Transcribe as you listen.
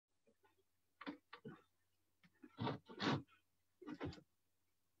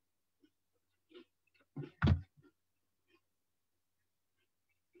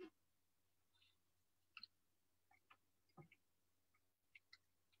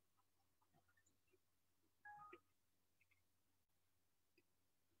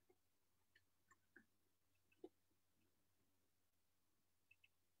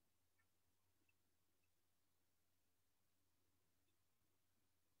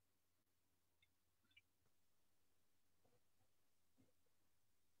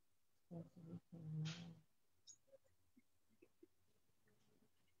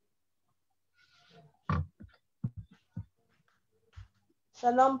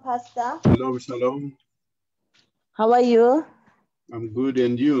Shalom, Pastor. Shalom, shalom. How are you? I'm good,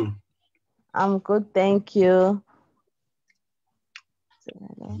 and you? I'm good, thank you.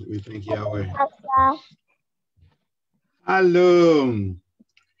 We thank Yahweh. Pastor. Hello.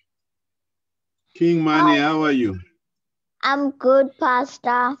 King Mani, how are you? I'm good,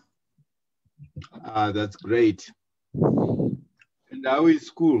 Pastor. Ah, that's great. And how is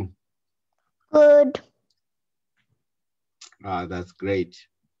school? Good. Ah, that's great.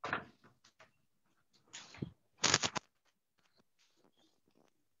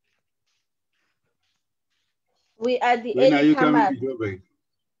 We are the When are you coming comers. to Joburg?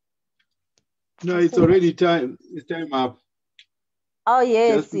 No, it's already time. It's time up. Oh,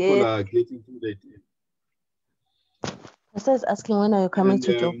 yes, Just people yes. are getting to the team. Pastor is asking when are you coming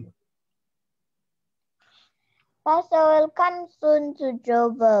to Joburg? Pastor will come soon to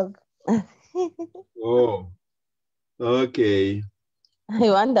Joburg. Oh, okay.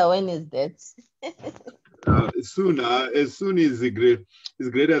 I wonder when is that? Soon is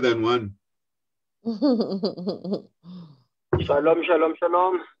greater than one. Shalom, shalom,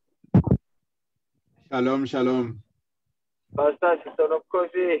 shalom. Shalom, shalom. Pastor, Sister of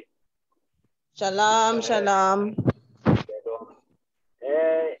Kosi. Shalom, shalom.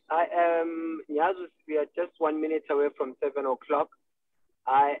 I am, Nyazus, we are just 1 minute away from 7 o'clock.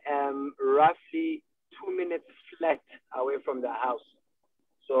 I am roughly 2 minutes flat away from the house.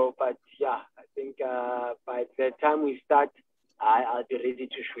 So, but yeah, I think by the time we start, I'll be ready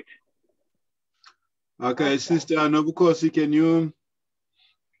to shoot. Okay, Sister Nobukosi, can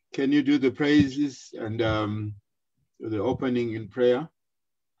you do the praises and the opening in prayer?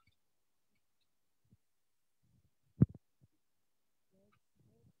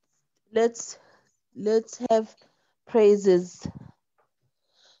 Let's have praises.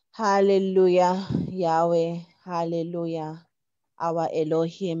 Hallelujah, Yahweh. Hallelujah, our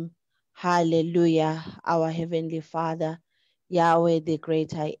Elohim. Hallelujah, our Heavenly Father. Yahweh, the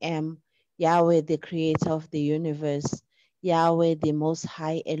great I am. Yahweh, the creator of the universe. Yahweh, the most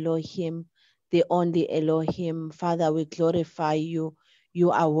high Elohim, the only Elohim. Father, we glorify you.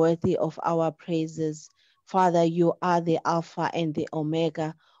 You are worthy of our praises. Father, you are the Alpha and the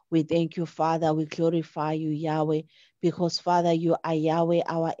Omega. We thank you, Father. We glorify you, Yahweh, because, Father, you are Yahweh,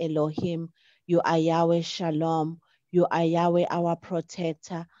 our Elohim. You are Yahweh Shalom. You are Yahweh, our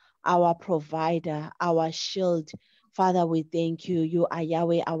protector, our provider, our shield. Father, we thank you. You are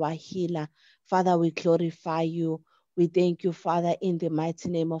Yahweh, our healer. Father, we glorify you. We thank you, Father, in the mighty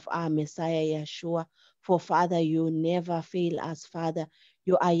name of our Messiah, Yeshua. For, Father, you never fail us, Father.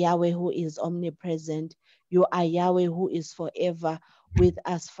 You are Yahweh who is omnipresent. You are Yahweh who is forever with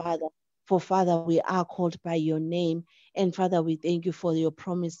us, Father. For, Father, we are called by your name. And, Father, we thank you for your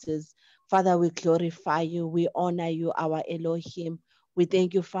promises. Father, we glorify you. We honor you, our Elohim. We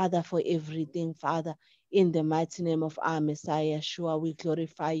thank you, Father, for everything, Father. In the mighty name of our Messiah, Yeshua, we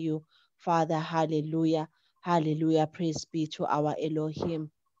glorify you, Father. Hallelujah. Hallelujah. Praise be to our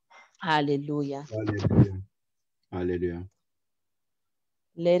Elohim. Hallelujah. Hallelujah. Hallelujah.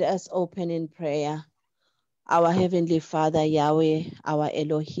 Let us open in prayer. Our Heavenly Father, Yahweh, our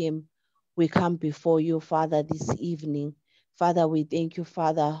Elohim, we come before you, Father, this evening. Father, we thank you,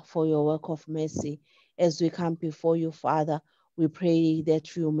 Father, for your work of mercy. As we come before you, Father, we pray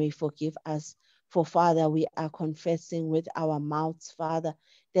that you may forgive us. For, Father, we are confessing with our mouths, Father,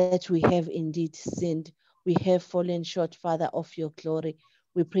 that we have indeed sinned. We have fallen short, Father, of your glory.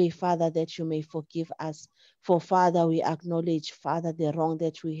 We pray, Father, that you may forgive us. For, Father, we acknowledge, Father, the wrong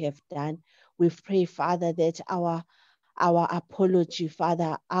that we have done. We pray, Father, that our apology,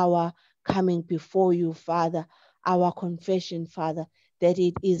 Father, our coming before you, Father, our confession, Father, that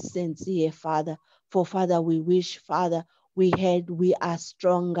it is sincere, Father. For, Father, we wish, Father, we are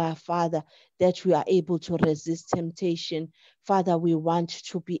stronger, Father, that we are able to resist temptation. Father, we want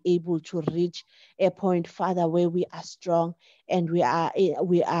to be able to reach a point, Father, where we are strong and we are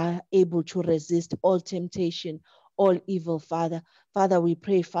able to resist all temptation, all evil, Father. Father, we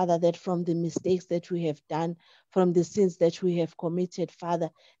pray, Father, that from the mistakes that we have done, from the sins that we have committed, Father,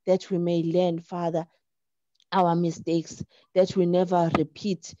 that we may learn, Father, our mistakes, that we never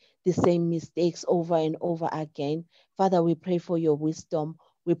repeat the same mistakes over and over again. Father, we pray for your wisdom.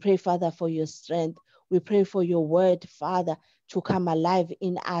 We pray, Father, for your strength. We pray for your word, Father, to come alive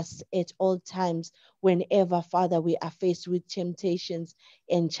in us at all times, whenever, Father, we are faced with temptations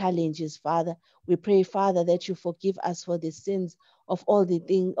and challenges, Father. We pray, Father, that you forgive us for the sins of all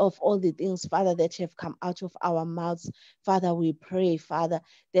the things, Father, that have come out of our mouths. Father, we pray, Father,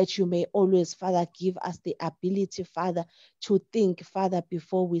 that you may always, Father, give us the ability, Father, to think, Father,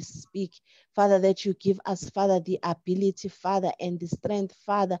 before we speak. Father, that you give us, Father, the ability, Father, and the strength,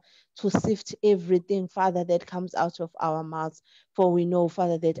 Father, to sift everything, Father, that comes out of our mouths. For we know,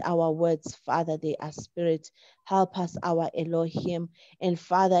 Father, that our words, Father, they are spirit. Help us, our Elohim. And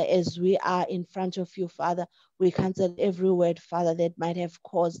Father, as we are in front of you, Father, we cancel every word, Father, that might have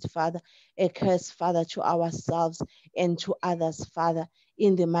caused, Father, a curse, Father, to ourselves and to others, Father.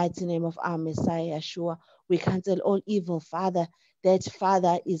 In the mighty name of our Messiah, Yeshua, we cancel all evil, Father, that,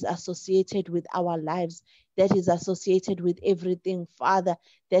 Father, is associated with our lives, that is associated with everything, Father,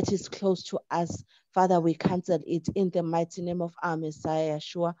 that is close to us. Father, we cancel it in the mighty name of our Messiah,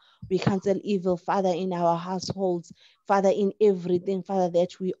 Yeshua. We cancel evil, Father, in our households, Father, in everything, Father,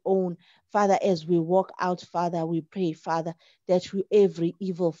 that we own. Father, as we walk out, Father, we pray, Father, that every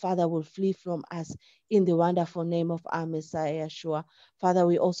evil, Father, will flee from us in the wonderful name of our Messiah, Yeshua. Father,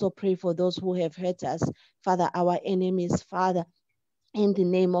 we also pray for those who have hurt us, Father, our enemies, Father, in the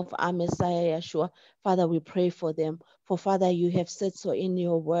name of our Messiah, Yeshua. Father, we pray for them. For Father, you have said so in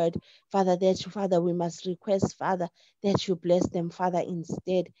your word, Father, that Father, we must request, Father, that you bless them, Father,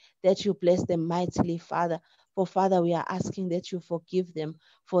 instead, that you bless them mightily, Father. For Father, we are asking that you forgive them,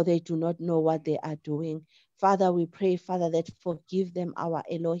 for they do not know what they are doing. Father, we pray, Father, that forgive them, our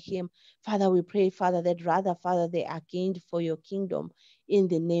Elohim. Father, we pray, Father, that rather, Father, they are gained for your kingdom in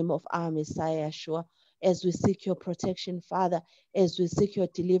the name of our Messiah, Yeshua. As we seek your protection, Father, as we seek your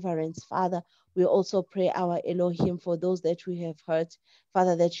deliverance, Father, we also pray, our Elohim, for those that we have hurt,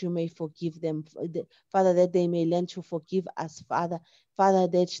 Father, that you may forgive them, Father, that they may learn to forgive us, Father. Father,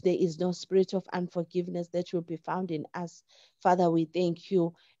 that there is no spirit of unforgiveness that will be found in us. Father, we thank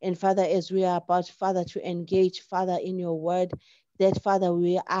you. And Father, as we are about, Father, to engage, Father, in your word, that, Father,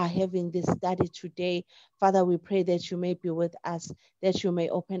 we are having this study today. Father, we pray that you may be with us, that you may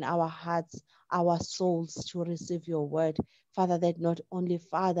open our hearts, our souls to receive your word. Father, that not only,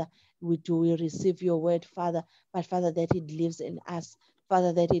 Father, we receive your word, Father, but Father, that it lives in us.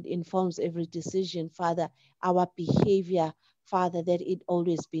 Father, that it informs every decision, Father, our behavior, Father, that it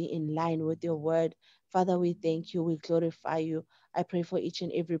always be in line with your word. Father, we thank you, we glorify you. I pray for each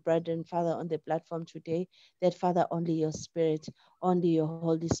and every brother, Father, on the platform today, that, Father, only your spirit, only your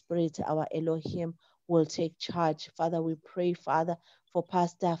Holy Spirit, our Elohim, will take charge. Father, we pray, Father, for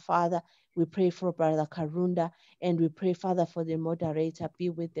Pastor, Father, we pray for Brother Karunda, and we pray, Father, for the moderator. Be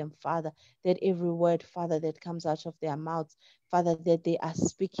with them, Father, that every word, Father, that comes out of their mouths, Father, that they are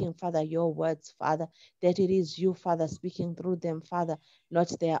speaking, Father, your words, Father, that it is you, Father, speaking through them, Father,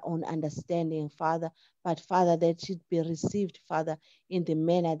 not their own understanding, Father, but, Father, that it be received, Father, in the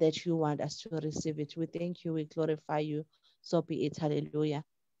manner that you want us to receive it. We thank you, we glorify you. So be it. Hallelujah.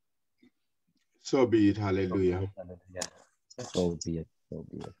 So be it. Hallelujah. So be it. So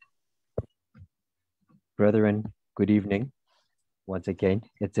be it. Brethren, good evening. Once again,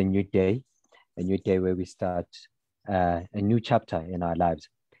 it's a new day where we start a new chapter in our lives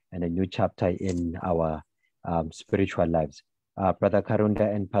and a new chapter in our spiritual lives. Brother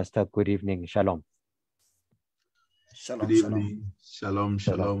Karunda and Pastor, good evening. Shalom. Shalom. Good evening. Shalom.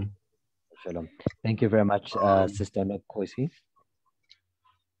 Shalom. Shalom. Thank you very much, Sister Nkosi.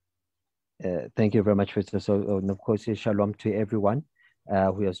 Thank you very much, Sister Nkosi. Shalom to everyone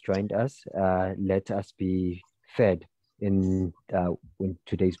who has joined us. Let us be fed in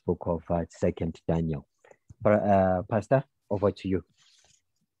today's book of 2nd Daniel. Pastor, over to you.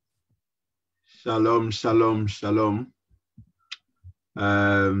 Shalom, shalom, shalom.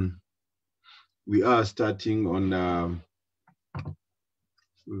 We are starting on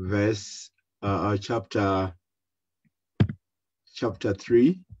chapter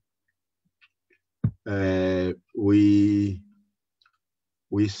 3. We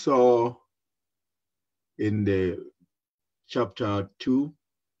saw in the chapter 2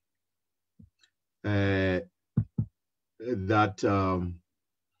 that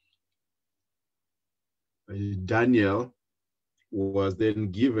Daniel was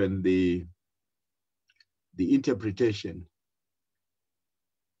then given the interpretation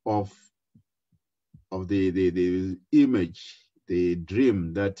of the image, the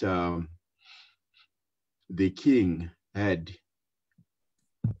dream that the king had.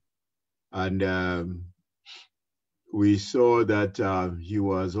 And we saw that he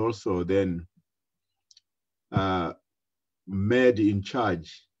was also then made in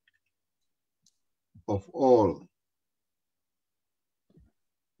charge of all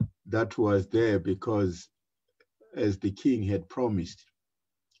that was there, because as the king had promised.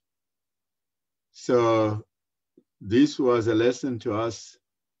 So This was a lesson to us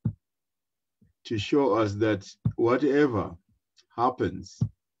to show us that whatever happens,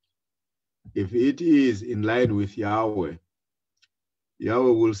 if it is in line with Yahweh,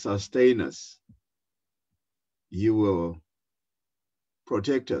 Yahweh will sustain us. He will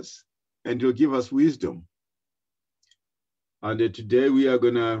protect us, and he'll give us wisdom. And today we are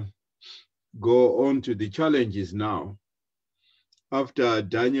going to go on to the challenges now. After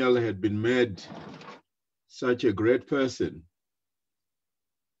Daniel had been made such a great person,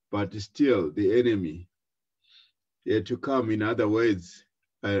 but still the enemy had to come in other ways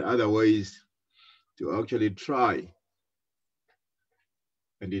to actually try,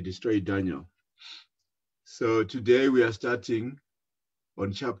 and he destroyed Daniel. So today we are starting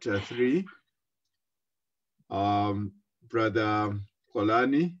on chapter 3. Brother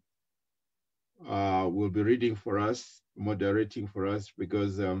Kolani will be reading for us, moderating for us,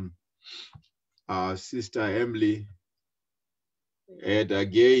 because our sister Emily had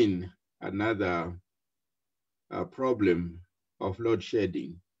again another problem of load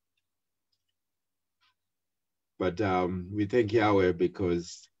shedding. But we thank Yahweh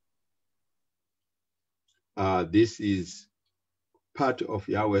because this is part of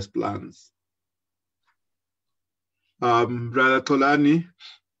Yahweh's plans. Brother Kolani.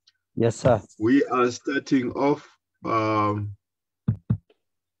 Yes, sir. We are starting off. We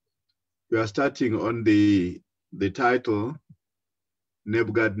are starting on the title,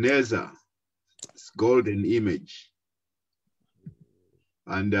 Nebuchadnezzar's golden image,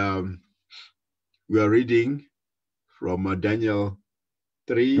 and we are reading from Daniel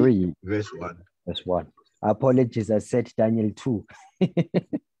 3, verse 1. Verse 1. Apologies, I said Daniel 2.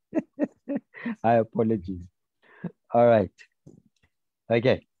 I apologize. All right.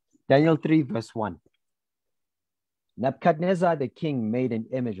 Okay. Daniel 3, verse 1. Nebuchadnezzar the king made an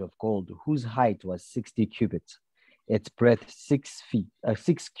image of gold whose height was 60 cubits, its breadth 6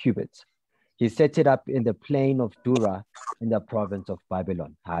 cubits. He set it up in the plain of Dura in the province of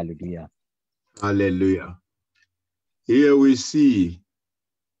Babylon. Hallelujah. Hallelujah. Here we see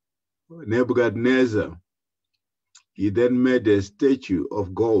Nebuchadnezzar. He then made a statue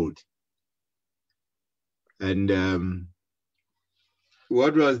of gold. And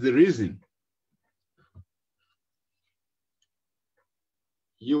what was the reason?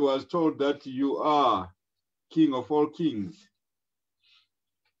 He was told that you are king of all kings.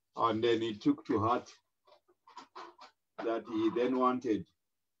 And then he took to heart that he then wanted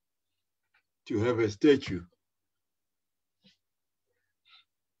to have a statue.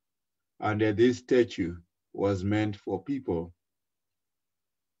 And this statue was meant for people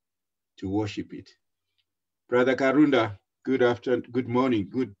to worship it. Brother Karunda, good afternoon, good morning,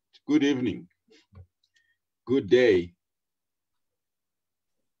 good evening, good day.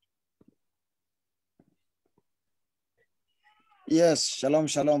 Yes, shalom,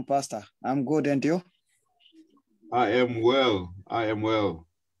 shalom, Pastor. I'm good, and you? I am well. I am well.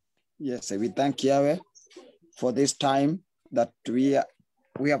 Yes, we thank Yahweh for this time that we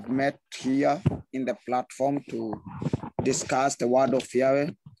have met here in the platform to discuss the word of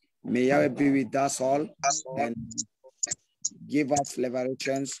Yahweh. May Yahweh be with us all and give us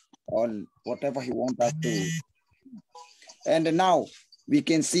liberations on whatever he wants us to. And now we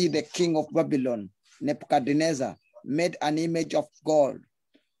can see the king of Babylon, Nebuchadnezzar, made an image of gold.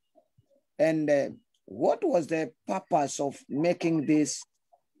 And what was the purpose of making this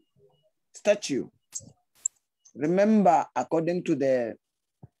statue? Remember, according to the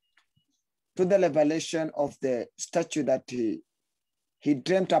revelation of the statue that he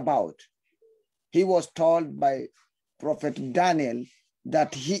dreamt about, he was told by Prophet Daniel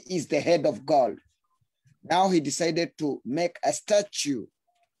that he is the head of gold. Now he decided to make a statue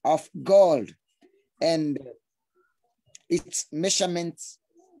of gold, and its measurements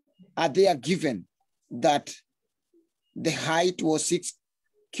are there given that the height was 6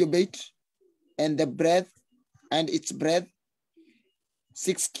 cubits and the breadth and its breadth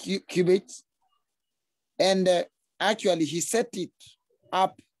 6 cubits. And actually he set it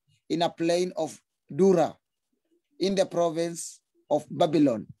up in a plain of Dura in the province of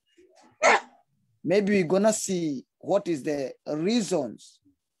Babylon. Maybe we're gonna see what is the reasons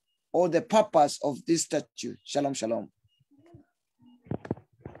or the purpose of this statue. Shalom, shalom.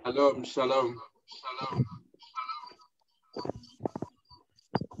 Shalom, shalom,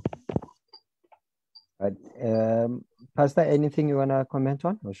 shalom. Pastor, anything you want to comment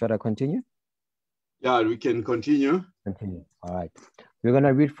on, or should I continue? Yeah, we can continue. Continue. All right. We're going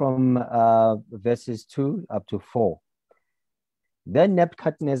to read from verses 2 up to 4. Then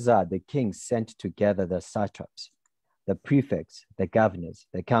Nebuchadnezzar the king sent together the satraps, the prefects, the governors,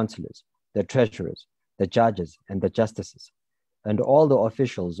 the counselors, the treasurers, the judges, and the justices. And all the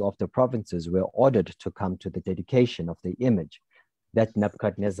officials of the provinces were ordered to come to the dedication of the image that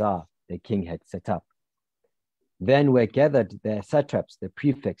Nebuchadnezzar, the king, had set up. Then were gathered the satraps, the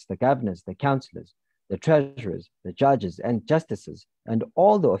prefects, the governors, the counselors, the treasurers, the judges, and justices, and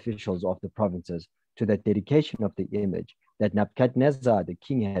all the officials of the provinces to the dedication of the image that Nebuchadnezzar, the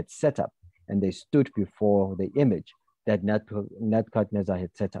king, had set up. And they stood before the image that Nebuchadnezzar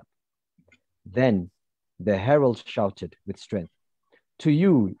had set up. Then the herald shouted with strength, "To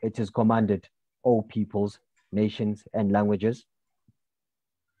you it is commanded, O peoples, nations, and languages."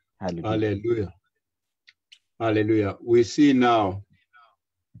 Hallelujah. Hallelujah. Hallelujah. We see now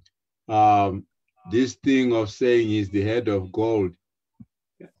this thing of saying he's the head of gold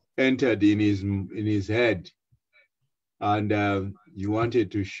entered in his head, and he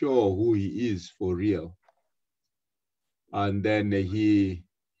wanted to show who he is for real. And then he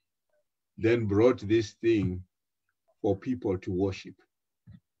then brought this thing for people to worship.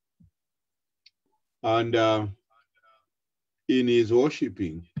 And in his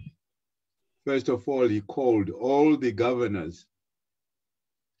worshiping, first of all, he called all the governors,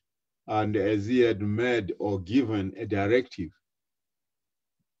 and as he had made or given a directive.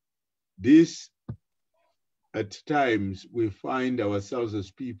 This, at times, we find ourselves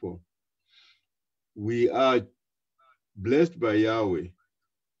as people. We are blessed by Yahweh,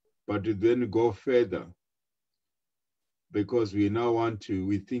 but to then go further, because we now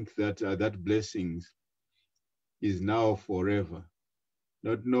we think that that blessings is now forever,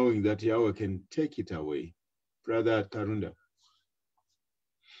 not knowing that Yahweh can take it away. Brother Karunda.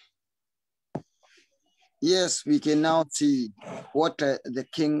 Yes, we can now see what the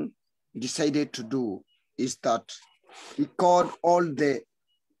king decided to do is that he called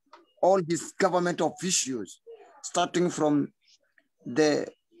all his government officials, starting from the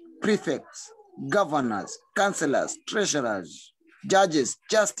prefects, governors, councillors, treasurers, judges,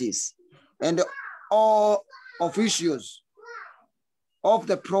 justice, and all officials of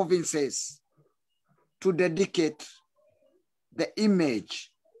the provinces to dedicate the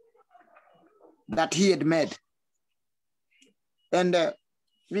image that he had made. And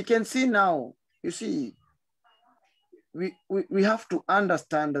we can see now, you see, we have to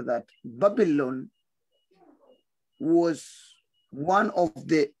understand that Babylon was one of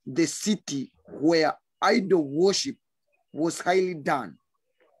the city where idol worship was highly done.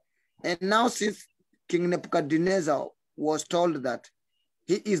 And now, since King Nebuchadnezzar was told that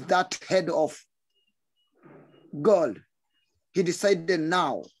he is that head of gold, he decided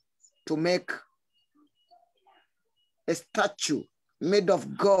now to make a statue made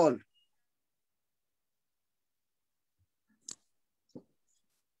of gold.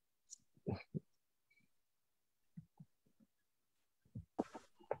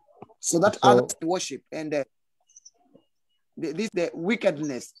 So that others worship, and the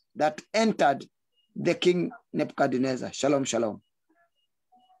wickedness that entered the king Nebuchadnezzar. Shalom, shalom.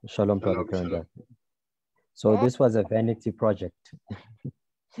 Shalom, Brother Karunda. So this was a vanity project.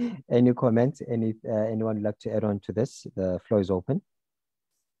 Any comments? Anyone would like to add on to this? The floor is open.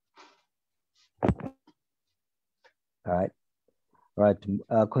 All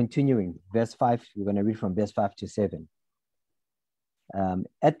right. Continuing, verse 5, we're going to read from verse 5 to 7.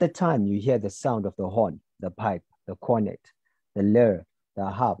 At the time you hear the sound of the horn, the pipe, the cornet, the lyre, the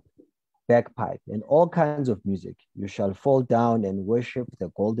harp, bagpipe, and all kinds of music, you shall fall down and worship the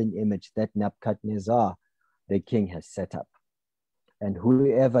golden image that Nebuchadnezzar, the king, has set up. And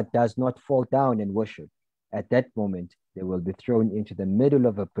whoever does not fall down and worship, at that moment they will be thrown into the middle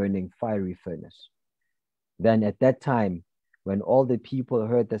of a burning fiery furnace. Then at that time, when all the people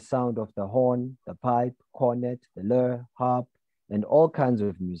heard the sound of the horn, the pipe, cornet, the lyre, harp, and all kinds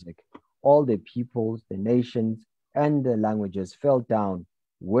of music, all the peoples, the nations, and the languages fell down,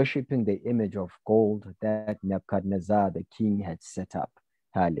 worshiping the image of gold that Nebuchadnezzar the king had set up.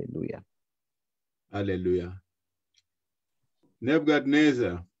 Hallelujah. Hallelujah.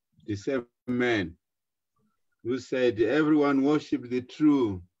 Nebuchadnezzar, the same man who said, everyone worship the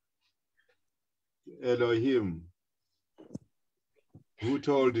true Elohim, who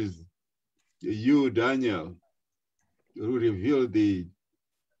told you, Daniel, who revealed the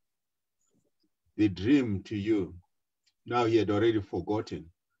dream to you. Now he had already forgotten,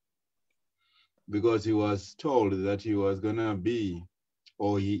 because he was told that he was going to be,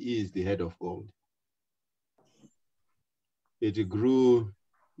 or he is, the head of gold. It grew,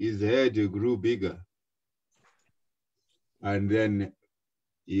 his head grew bigger. And then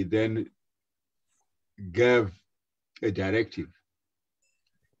he then gave a directive.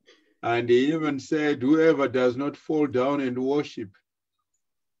 And he even said, whoever does not fall down and worship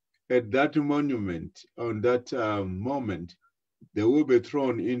at that monument, on that moment, they will be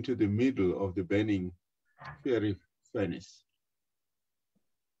thrown into the middle of the burning fiery furnace.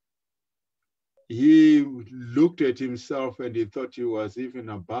 He looked at himself and he thought he was even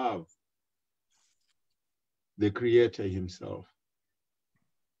above the Creator himself.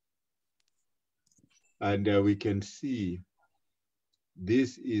 And we can see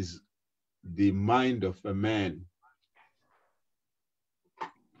this is the mind of a man.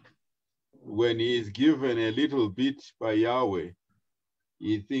 When he is given a little bit by Yahweh,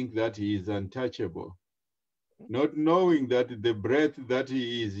 he thinks that he is untouchable, not knowing that the breath that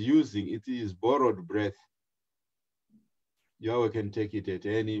he is using, it is borrowed breath. Yahweh can take it at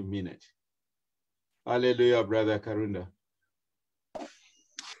any minute. Hallelujah, Brother Karunda.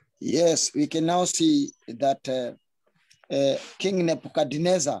 Yes, we can now see that King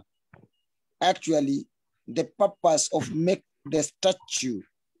Nebuchadnezzar, actually, the purpose of making the statue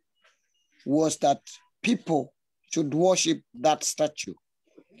was that people should worship that statue.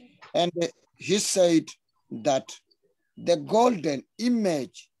 And he said that the golden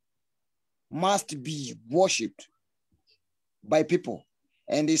image must be worshipped by people.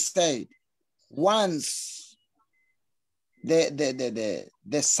 And he said, once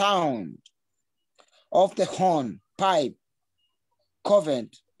the sound of the horn, pipe,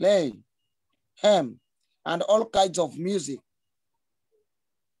 covenant, lay, hymn, and all kinds of music,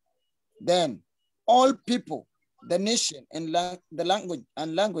 then all people, the nation and the language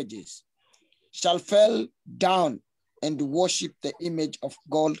and languages shall fall down and worship the image of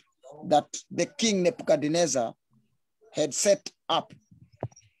gold that the king Nebuchadnezzar had set up.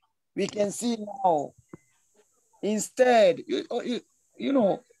 We can see now, instead, you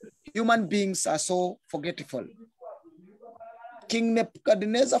know, human beings are so forgetful. King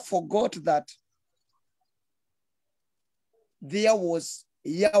Nebuchadnezzar forgot that there was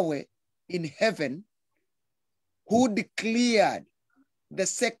Yahweh in heaven who declared the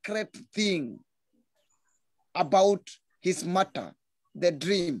sacred thing about his matter, the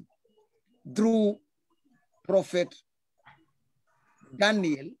dream, through prophet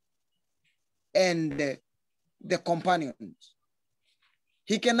Daniel and the companions.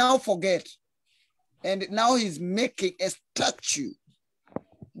 He can now forget, and now he's making a statue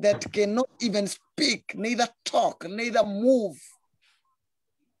that cannot even speak, neither talk, neither move.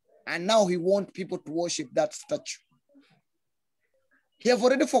 And now he wants people to worship that statue. He have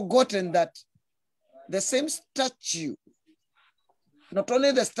already forgotten that the same statue, not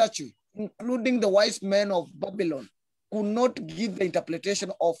only the statue, including the wise men of Babylon, could not give the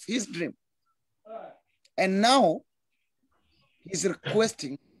interpretation of his dream. And now he's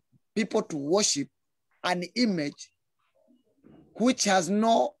requesting people to worship an image which has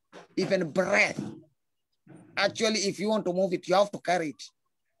no even breath. Actually, if you want to move it, you have to carry it.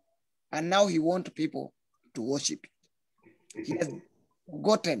 And now he wants people to worship it. He has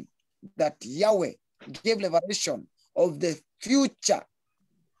forgotten that Yahweh gave revelation of the future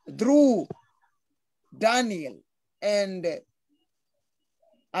through Daniel and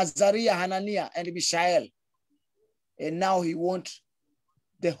Azariah, Hananiah, and Mishael. And now he wants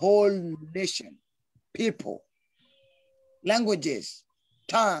the whole nation, people, languages,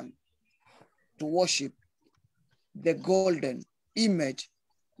 tongue, to worship the golden image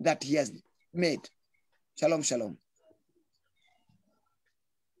that he has made. Shalom, shalom.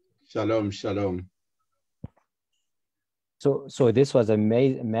 Shalom, shalom. So this was a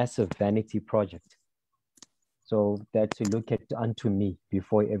massive vanity project. So that to look at unto me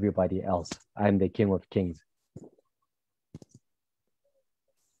before everybody else. I am the King of Kings.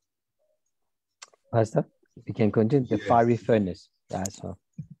 Pastor, we can continue the fiery furnace. Yeah, so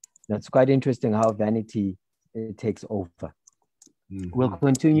that's quite interesting how vanity takes over. We'll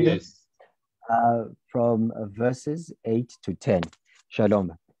continue from verses 8 to 10.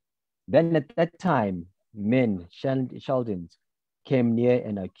 Shalom. Then at that time, men, Chaldeans, came near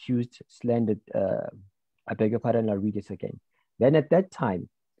and accused, slandered. I beg your pardon, I'll read this again. Then at that time,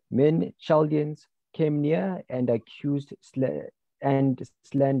 men, Chaldeans, came near and accused and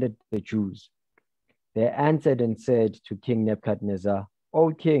slandered the Jews. They answered and said to King Nebuchadnezzar,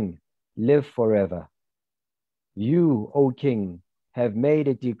 O king, live forever. You, O king, have made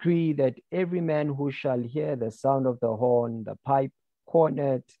a decree that every man who shall hear the sound of the horn, the pipe,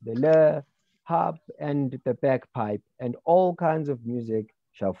 cornet, the lyre, harp, and the bagpipe, and all kinds of music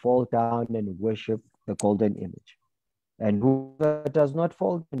shall fall down and worship the golden image. And whoever does not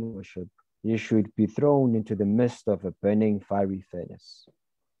fall down and worship, he should be thrown into the midst of a burning fiery furnace.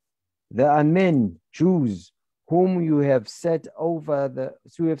 There are men, Jews, whom you have set over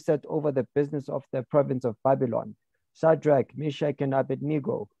the business of the province of Babylon, Shadrach, Meshach, and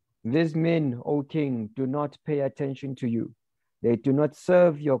Abednego, These men, O king, do not pay attention to you. They do not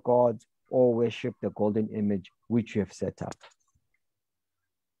serve your gods or worship the golden image which you have set up.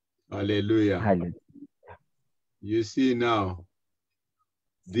 Hallelujah. Hallelujah. You see now,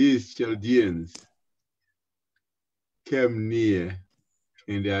 these Chaldeans came near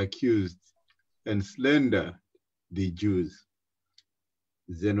and they accused and slandered the Jews.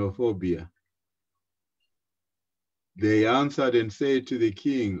 Xenophobia. They answered and said to the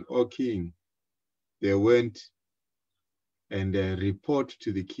king, O king, they went and report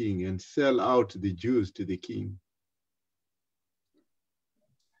to the king and sell out the Jews to the king.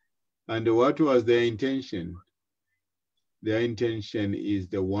 And what was their intention? Their intention is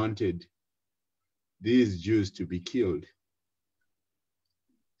they wanted these Jews to be killed.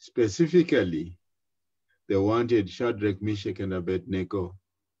 Specifically, they wanted Shadrach, Meshach, and Abednego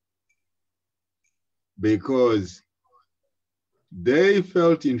because they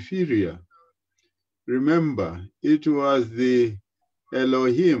felt inferior. Remember, it was the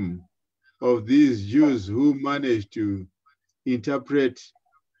Elohim of these Jews who managed to interpret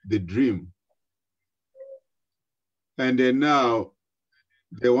the dream. And then now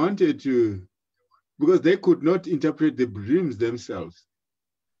they wanted to, because they could not interpret the dreams themselves.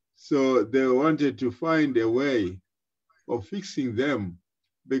 So they wanted to find a way of fixing them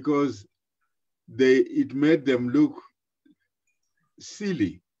because it made them look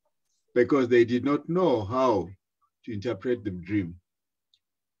silly because they did not know how to interpret the dream.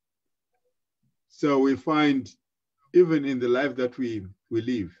 So we find even in the life that we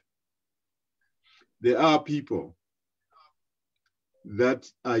live, there are people that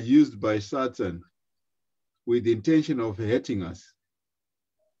are used by Satan with the intention of hurting us.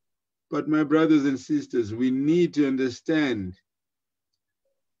 But my brothers and sisters, we need to understand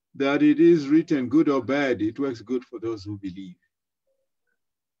that it is written, good or bad, it works good for those who believe.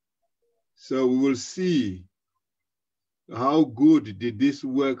 So we will see how good did this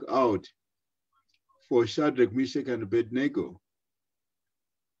work out for Shadrach, Meshach, and Abednego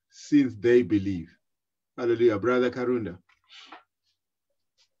since they believe. Hallelujah. Brother Karunda.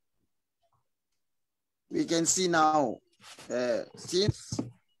 We can see now, since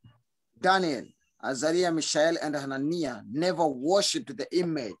Daniel, Azariah, Mishael, and Hananiah never worshipped the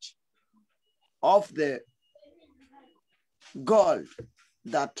image of the gold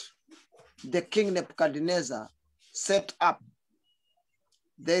that the king Nebuchadnezzar set up,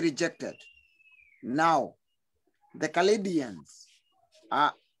 they rejected. Now, the Chaldeans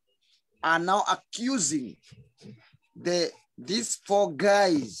are now accusing these four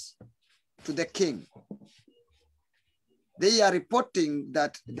guys to the king. They are reporting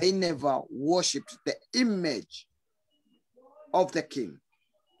that they never worshipped the image of the king.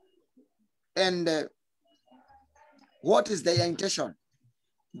 And what is their intention?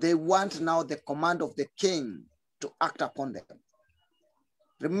 They want now the command of the king to act upon them.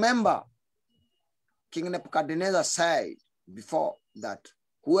 Remember, King Nebuchadnezzar said before that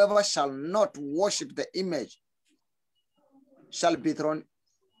whoever shall not worship the image shall be thrown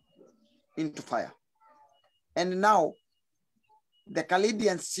into fire. And now the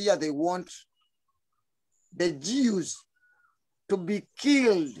Chaldeans here, they want the Jews to be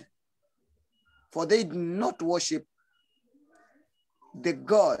killed, for they did not worship the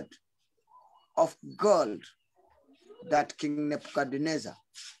God of gold that King Nebuchadnezzar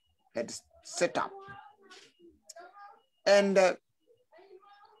had set up. And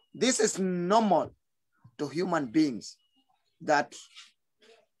this is normal to human beings, that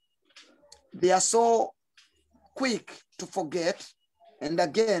they are so quick to forget, and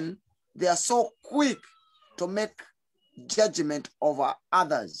again, they are so quick to make judgment over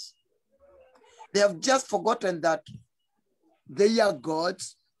others. They have just forgotten that they are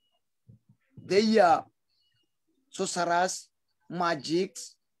gods, they are sorcerers,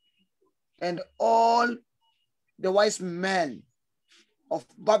 magics, and all the wise men of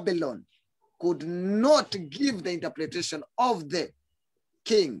Babylon could not give the interpretation of the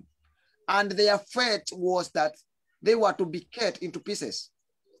king. And their fate was that they were to be cut into pieces.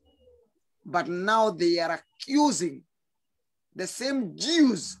 But now they are accusing the same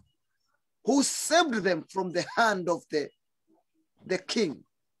Jews who saved them from the hand of the king.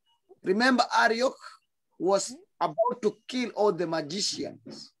 Remember, Arioch was about to kill all the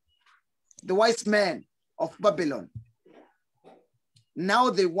magicians, the wise men of Babylon.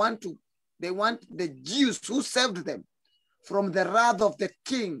 Now they want the Jews who saved them from the wrath of the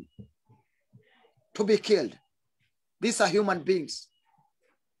king to be killed. These are human beings.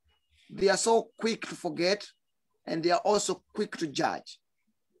 They are so quick to forget, and they are also quick to judge.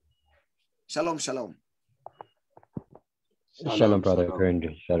 Shalom, shalom. Shalom, Brother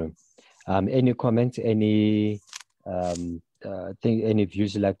Kurende. Shalom. Any comments, any any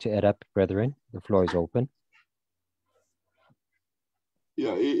views you'd like to add up, brethren? The floor is open.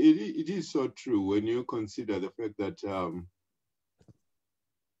 Yeah, it is so true when you consider the fact that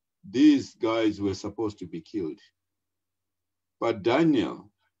these guys were supposed to be killed. But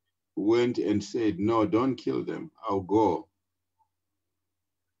Daniel went and said, no, don't kill them. I'll go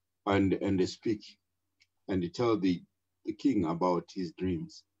and speak and tell the king about his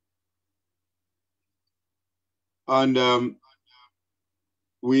dreams. And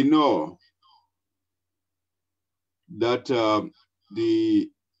we know that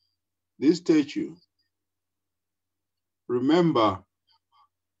this statue, remember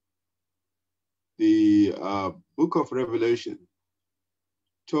the book of Revelation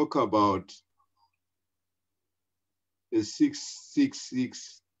talk about the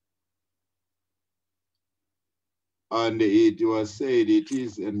 666, and it was said it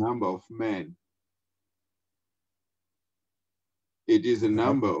is a number of men. It is a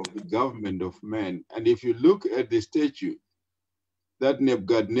number of the government of men. And if you look at the statue that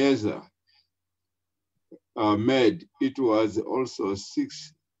Nebuchadnezzar made, it was also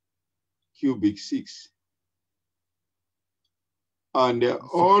 6 cubic 6. And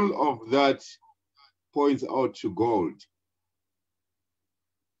all of that points out to gold.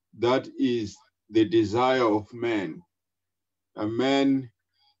 That is the desire of man. A man,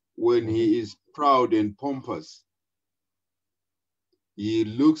 when he is proud and pompous, he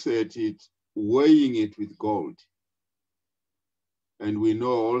looks at it, weighing it with gold. And we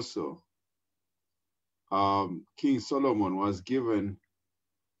know also King Solomon was given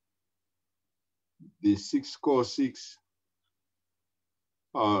the 6 core 6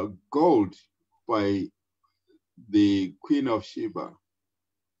 gold by the Queen of Sheba.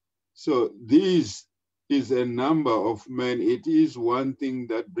 So this is a number of men. It is one thing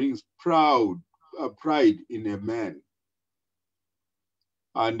that brings pride in a man.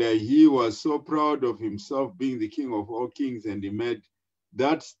 And he was so proud of himself being the king of all kings, and he made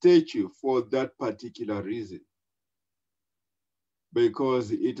that statue for that particular reason,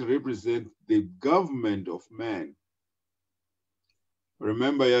 because it represents the government of man.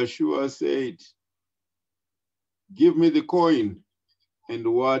 Remember, Yeshua said, give me the coin and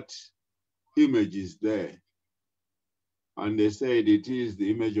what image is there. And they said, it is the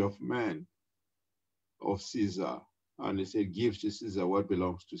image of man, of Caesar. And they said, give to Caesar what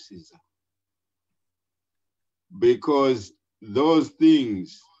belongs to Caesar. Because those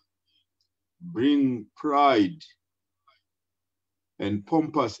things bring pride and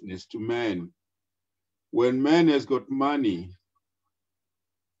pompousness to man. When man has got money,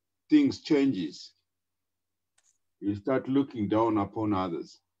 things changes. You start looking down upon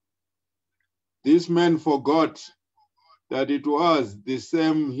others. This man forgot that it was the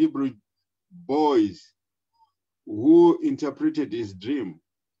same Hebrew boys who interpreted his dream,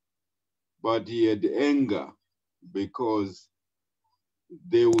 but he had anger because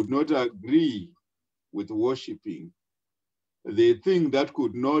they would not agree with worshiping the thing that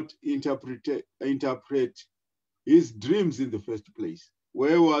could not interpret his dreams in the first place.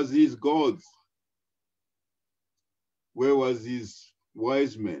 Where was his gods? Where was his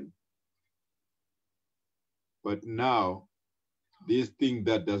wise men? But now, this thing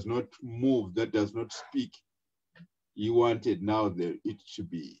that does not move, that does not speak, he wanted now that it should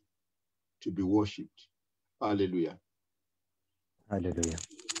be worshipped. Hallelujah. Hallelujah.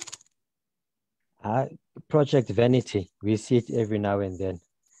 Project Vanity, we see it every now and then.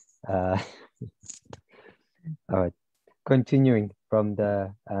 All right, continuing from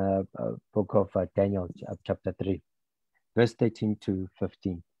the book of Daniel, chapter 3, verse 13 to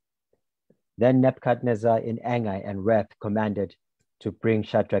 15. Then Nebuchadnezzar, in anger and wrath, commanded to bring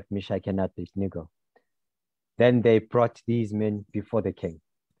Shadrach, Meshach, and Abednego. Then they brought these men before the king.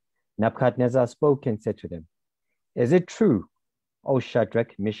 Nebuchadnezzar spoke and said to them, is it true, O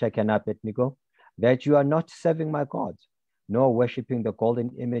Shadrach, Meshach, and Abednego, that you are not serving my gods, nor worshiping the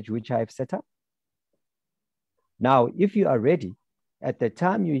golden image which I have set up? Now, if you are ready, at the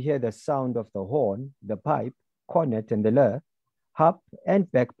time you hear the sound of the horn, the pipe, cornet, and the lyre, harp,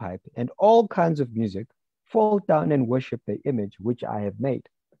 and bagpipe, and all kinds of music, fall down and worship the image which I have made.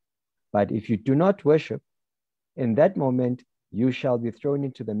 But if you do not worship, in that moment you shall be thrown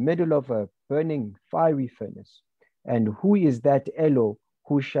into the middle of a burning fiery furnace. And who is that Elo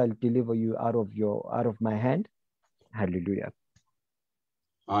who shall deliver you out of my hand? Hallelujah.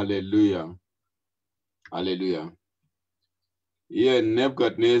 Hallelujah. Hallelujah. Here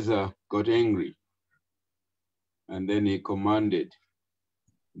Nebuchadnezzar got angry, and then he commanded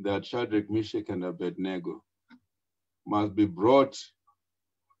that Shadrach, Meshach, and Abednego must be brought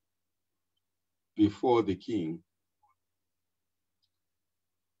before the king.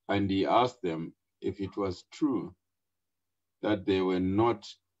 And he asked them if it was true that they were not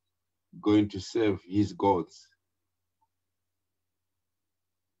going to serve his gods.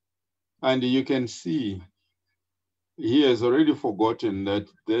 And you can see he has already forgotten that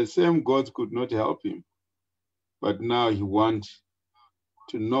the same gods could not help him. But now he wants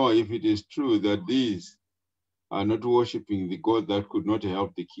to know if it is true that these are not worshiping the God that could not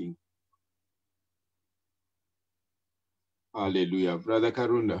help the king. Hallelujah. Brother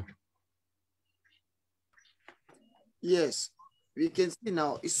Karunda. Yes, we can see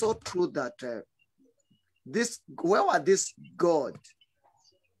now, it's so true that where was this God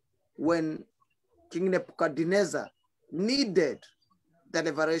when King Nebuchadnezzar needed the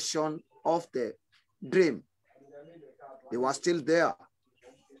liberation of the dream? They were still there,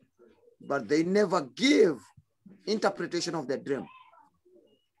 but they never give interpretation of the dream.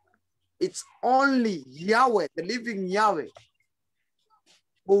 It's only Yahweh, the living Yahweh,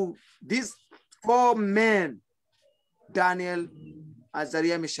 who these 4 men, Daniel,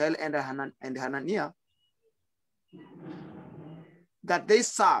 Azariah, Mishael, and Hananiah, that they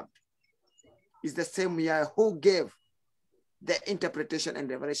served, is the same Yahweh who gave the interpretation and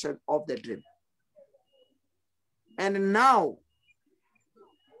revelation of the dream. And now,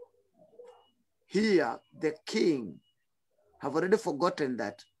 here, the king have already forgotten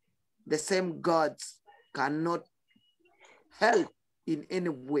that the same gods cannot help in any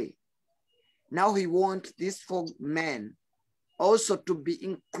way. Now he wants these 4 men also to be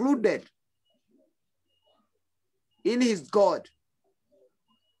included in his God,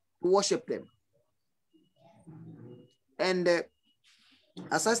 to worship them. And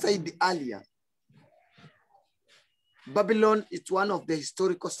as I said earlier, Babylon is one of the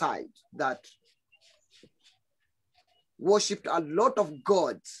historical sites that worshipped a lot of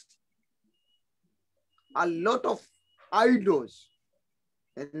gods, a lot of idols.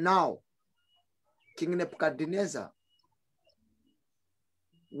 And now, King Nebuchadnezzar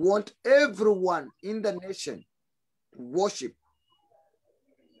wants everyone in the nation to worship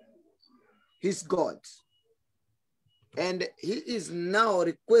his gods. And he is now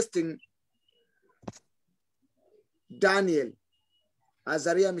requesting Daniel,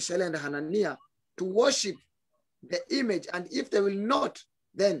 Azariah, Mishael, and Hananiah to worship the image. And if they will not,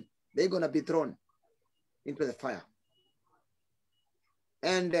 then they're going to be thrown into the fire.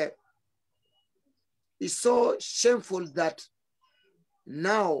 And it's so shameful that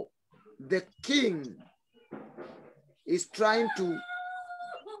now the king is trying to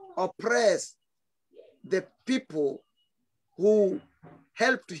oppress the people who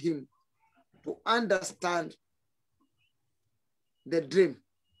helped him to understand the dream.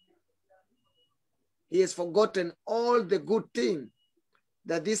 He has forgotten all the good things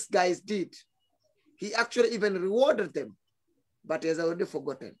that these guys did. He actually even rewarded them, but he has already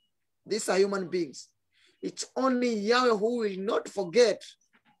forgotten. These are human beings. It's only Yahweh who will not forget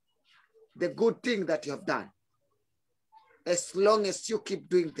the good thing that you have done, as long as you keep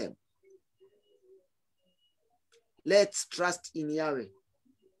doing them. Let's trust in Yahweh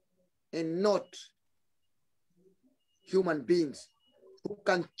and not human beings who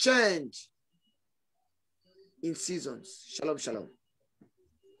can change in seasons. Shalom, shalom.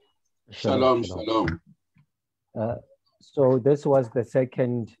 Shalom, shalom. So this was the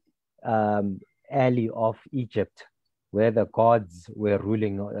second alley of Egypt, where the gods were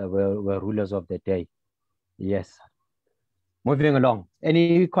ruling, were rulers of the day. Yes. Moving along.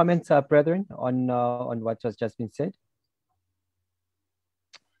 Any comments, brethren, on what has just been said?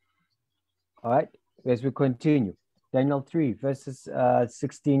 All right. As we continue, Daniel 3, verses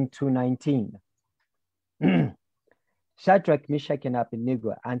 16 to 19. Shadrach, Meshach, and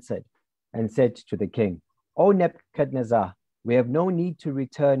Abednego answered and said to the king, O Nebuchadnezzar, we have no need to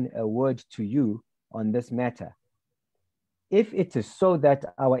return a word to you on this matter. If it is so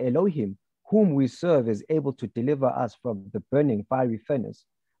that our Elohim, whom we serve, is able to deliver us from the burning fiery furnace,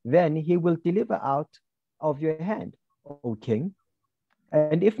 then he will deliver out of your hand, O king.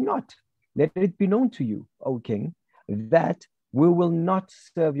 And if not, let it be known to you, O king, that we will not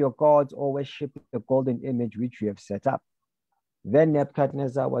serve your gods or worship the golden image which you have set up. Then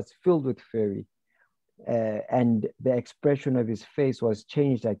Nebuchadnezzar was filled with fury, and the expression of his face was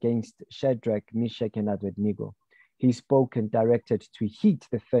changed against Shadrach, Meshach, and Abednego. He spoke and directed to heat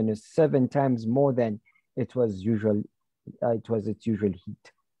the furnace 7 times more than it was its usual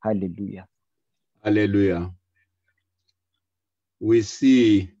heat. Hallelujah. Hallelujah. We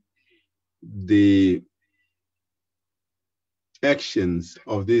see the actions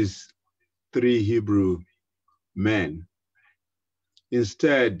of these 3 Hebrew men.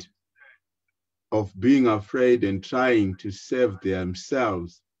 Instead of being afraid and trying to save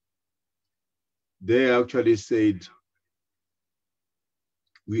themselves, they actually said,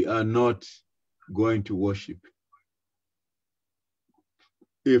 we are not going to worship.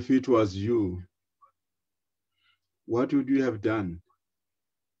 If it was you, what would you have done?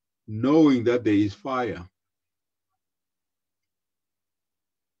 Knowing that there is fire.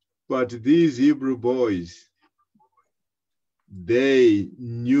 But these Hebrew boys, they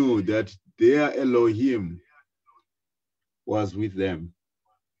knew that their Elohim was with them.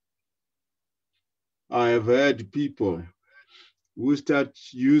 I have heard people who start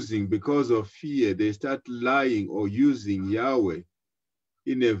using, because of fear, they start lying or using Yahweh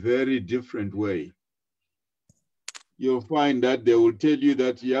in a very different way. You'll find that they will tell you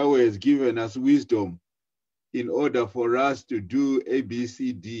that Yahweh has given us wisdom in order for us to do A, B,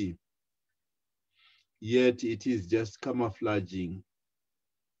 C, D. Yet it is just camouflaging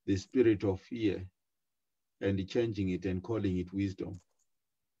the spirit of fear and changing it and calling it wisdom.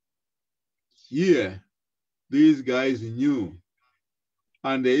 Here, these guys knew,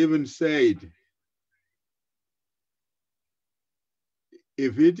 and they even said,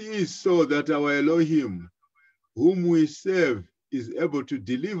 if it is so that our Elohim, whom we serve, is able to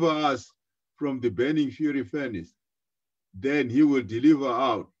deliver us from the burning fury furnace, then he will deliver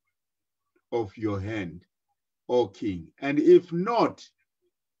out of your hand, O king. And if not,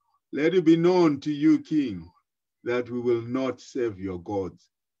 let it be known to you, king, that we will not serve your gods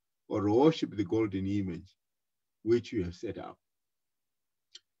or worship the golden image which you have set up.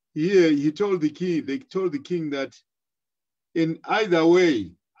 Here he told the king, they told the king that in either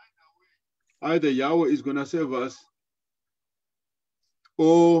way, either Yahweh is going to save us,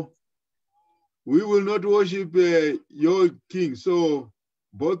 or we will not worship your king. So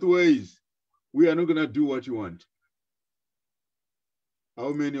both ways, we are not going to do what you want. How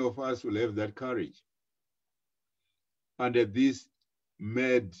many of us will have that courage? And this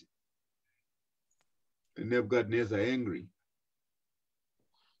made Nebuchadnezzar angry.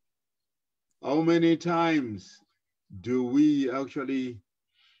 How many times do we actually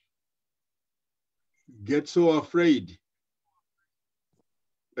get so afraid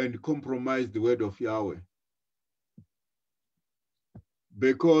and compromise the word of Yahweh?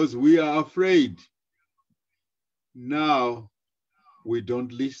 Because we are afraid. Now we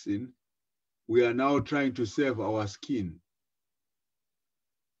don't listen. We are now trying to save our skin.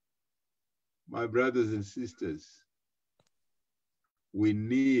 My brothers and sisters, we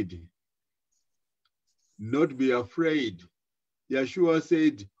need not be afraid. Yeshua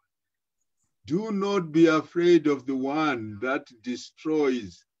said, do not be afraid of the one that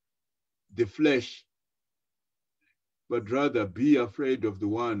destroys the flesh, but rather be afraid of the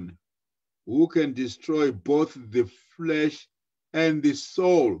one who can destroy both the flesh and the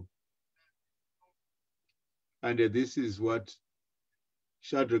soul. And this is what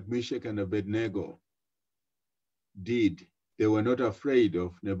Shadrach, Meshach, and Abednego did. They were not afraid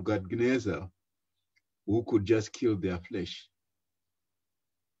of Nebuchadnezzar, who could just kill their flesh,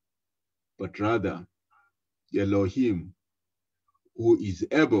 but rather Elohim, who is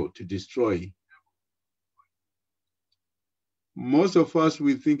able to destroy. Most of us,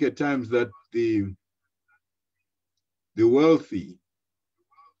 we think at times that the wealthy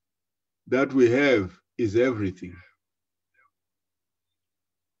that we have is everything,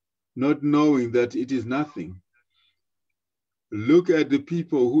 not knowing that it is nothing. Look at the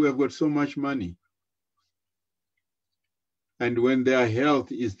people who have got so much money, and when their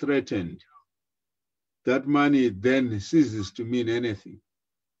health is threatened, that money then ceases to mean anything,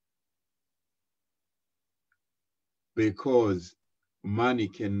 because money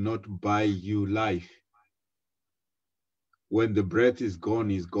cannot buy you life. When the breath is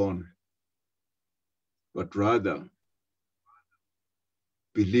gone. But rather,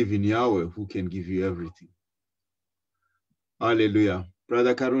 believe in Yahweh, who can give you everything. Hallelujah.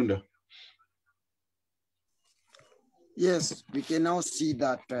 Brother Karunda. Yes, we can now see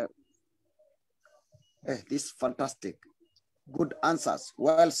that this fantastic, good answers.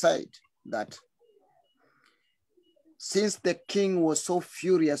 Well said that since the king was so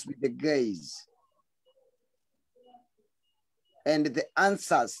furious with the gays and the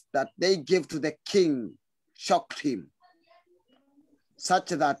answers that they gave to the king shocked him, such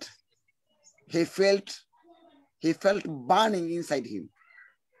that he felt burning inside him,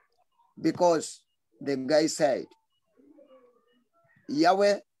 because the guy said,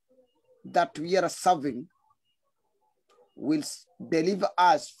 Yahweh that we are serving will deliver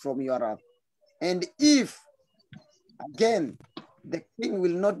us from your wrath. And if, again, the king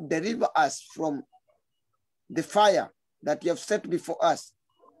will not deliver us from the fire that you have set before us,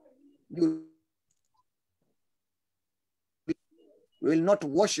 you will not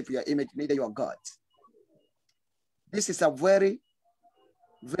worship your image, neither your gods. This is a very,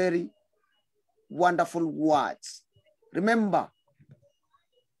 very wonderful words. Remember,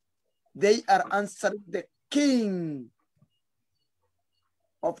 they are answering the King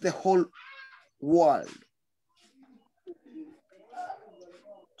of the whole world.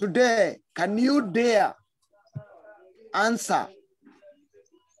 Today, can you dare answer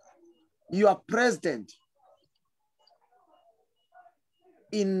your president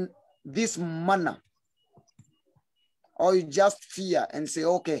in this manner? Or you just fear and say,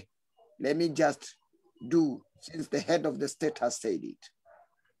 okay, let me just do since the head of the state has said it?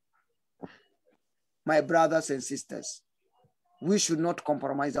 My brothers and sisters, we should not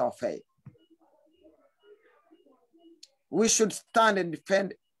compromise our faith. We should stand and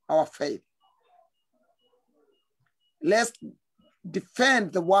defend our faith. Let's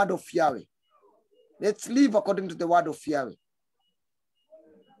defend the word of Yahweh. Let's live according to the word of Yahweh.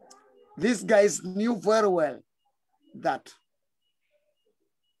 These guys knew very well that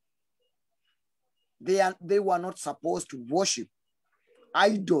they were not supposed to worship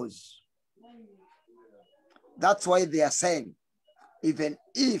idols. That's why they are saying, even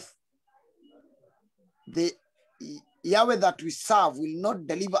if the Yahweh that we serve will not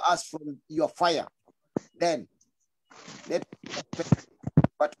deliver us from your fire, then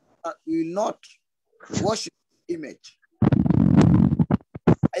but we will not worship the image.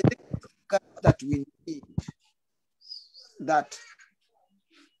 I think that we need, that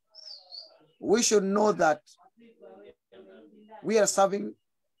we should know that we are serving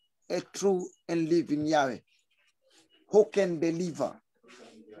a true and living Yahweh who can deliver,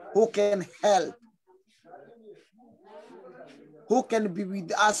 who can help, who can be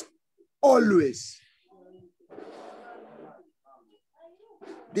with us always.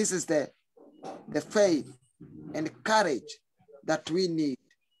 This is the faith and courage that we need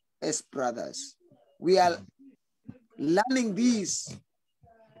as brothers. We are learning this.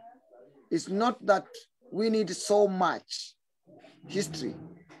 It's not that we need so much history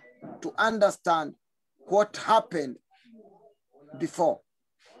to understand what happened before.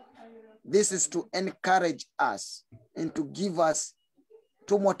 This is to encourage us and to give us,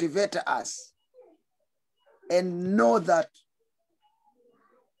 to motivate us, and know that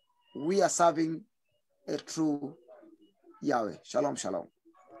we are serving a true Yahweh. Shalom, shalom.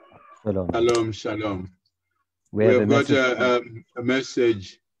 Shalom. Shalom, shalom. We We have have got a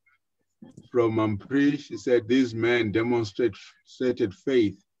message from Ampri. She said, these men demonstrated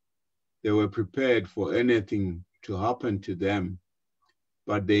faith. They were prepared for anything to happen to them,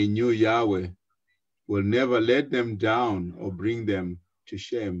 but they knew Yahweh will never let them down or bring them to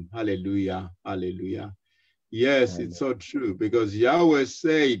shame. Hallelujah, hallelujah. Yes, it's so true, because Yahweh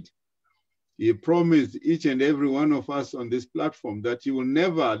said, he promised each and every one of us on this platform that he will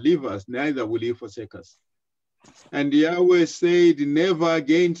never leave us, neither will he forsake us. And Yahweh said, never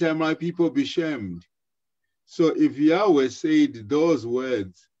again shall my people be shamed. So if Yahweh said those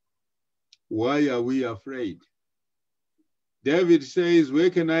words, why are we afraid? David says,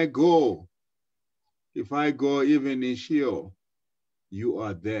 where can I go? If I go even in Sheol, you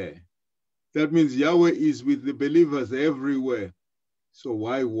are there. That means Yahweh is with the believers everywhere. So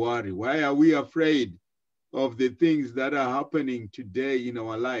why worry? Why are we afraid of the things that are happening today in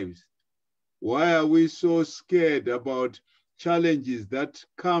our lives? Why are we so scared about challenges that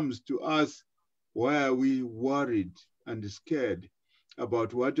comes to us? Why are we worried and scared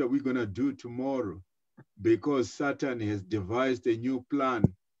about what are we going to do tomorrow? Because Satan has devised a new plan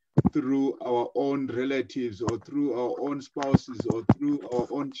through our own relatives or through our own spouses or through our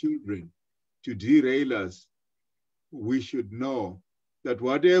own children to derail us. We should know that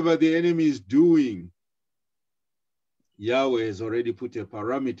whatever the enemy is doing, Yahweh has already put a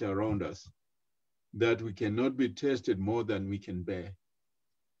parameter around us that we cannot be tested more than we can bear.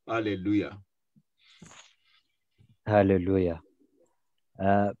 Hallelujah. Hallelujah.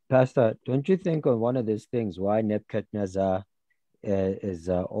 Pastor, don't you think on one of these things why Nebuchadnezzar is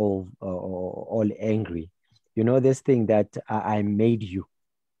all angry? You know, this thing that I made you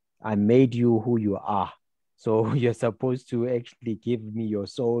who you are. So you're supposed to actually give me your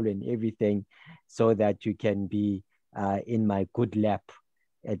soul and everything so that you can be in my good lap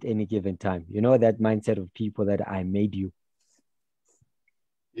at any given time. You know, that mindset of people that I made you.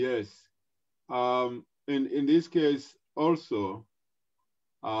 Yes. In this case also,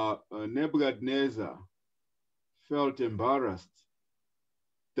 Nebuchadnezzar felt embarrassed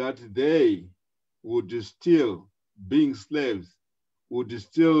that they would still, being slaves, would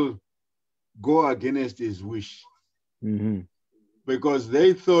still go against his wish. Mhm. Because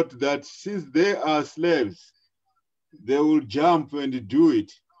they thought that since they are slaves, they will jump and do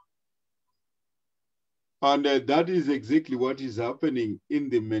it. And that is exactly what is happening in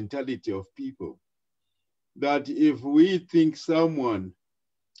the mentality of people. That if we think someone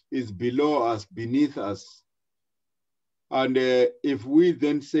is below us, beneath us, and if we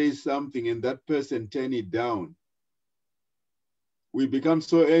then say something and that person turn it down, we become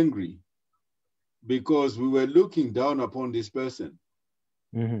so angry because we were looking down upon this person.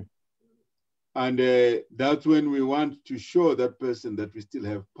 Mhm. And that's when we want to show that person that we still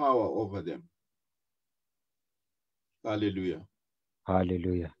have power over them. Hallelujah.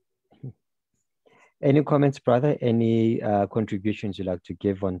 Hallelujah. Any comments, brother? Any contributions you'd like to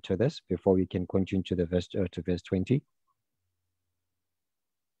give onto this before we can continue to the verse 20?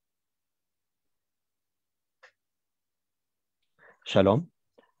 Shalom.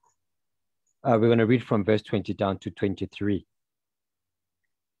 We're going to read from verse 20 down to 23.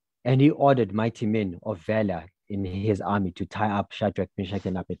 And he ordered mighty men of valor in his army to tie up Shadrach, Meshach,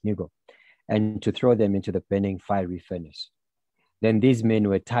 and Abednego, and to throw them into the burning fiery furnace. Then these men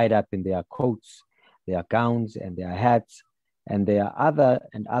were tied up in their coats, their gowns, and their hats, and their other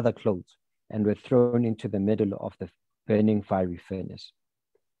clothes, and were thrown into the middle of the burning fiery furnace.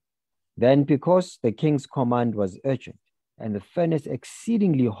 Then, because the king's command was urgent, and the furnace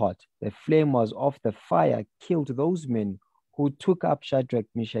exceedingly hot, the flame was of the fire killed those men who took up Shadrach,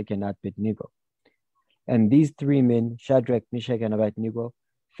 Meshach, and Abednego. And these three men, Shadrach, Meshach, and Abednego,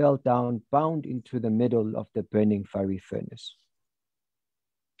 fell down bound into the middle of the burning fiery furnace.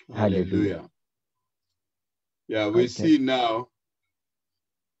 Hallelujah. Yeah, we Okay. see now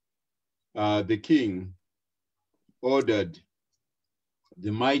the king ordered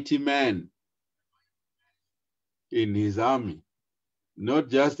the mighty man in his army, not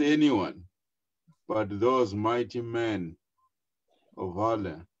just anyone, but those mighty men of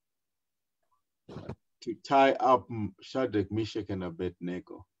valor, to tie up Shadrach, Meshach, and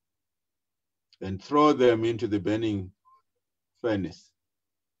Abednego and throw them into the burning furnace.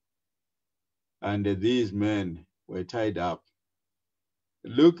 And these men were tied up.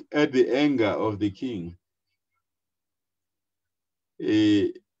 Look at the anger of the king.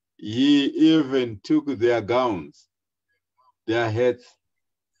 He even took their gowns, their hats,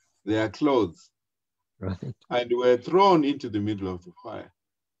 their clothes, Right. and were thrown into the middle of the fire.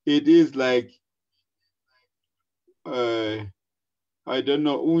 It is like, I don't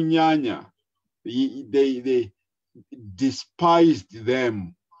know, unyanya. They despised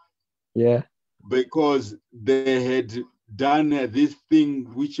them. Yeah. Because they had done this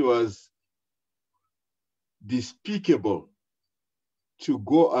thing which was despicable, to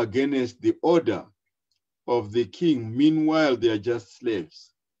go against the order of the king. Meanwhile, they are just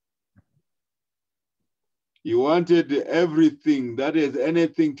slaves. He wanted everything that has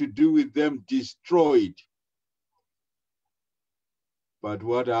anything to do with them destroyed. But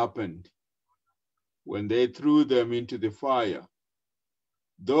what happened? When they threw them into the fire,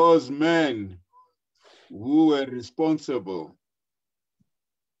 those men who were responsible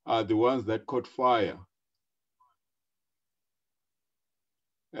are the ones that caught fire.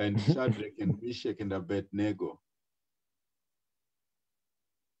 And Shadrach and Meshach and Abednego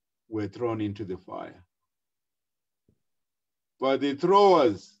were thrown into the fire. But the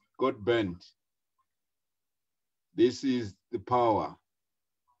throwers got burnt. This is the power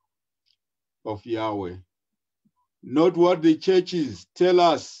of Yahweh. Not what the churches tell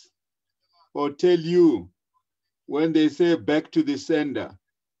us or tell you when they say back to the sender.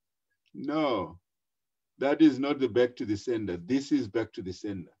 No, that is not the back to the sender. This is back to the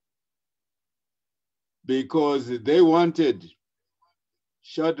sender. Because they wanted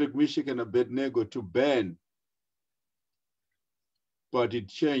Shadrach, Meshach, and Abednego to burn, but it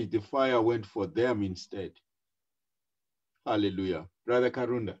changed. The fire went for them instead. Hallelujah. Brother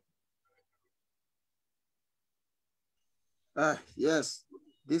Karunda. Yes,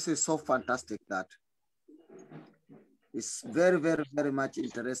 this is so fantastic that it's very, very, very much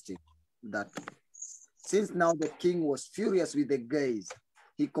interesting that since now the king was furious with the gays,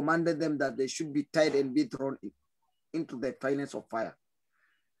 he commanded them that they should be tied and be thrown into the furnace of fire.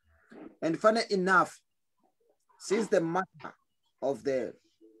 And funny enough, since the matter of the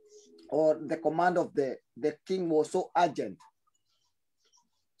command of the king was so urgent,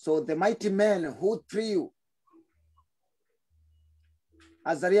 so the mighty men who threw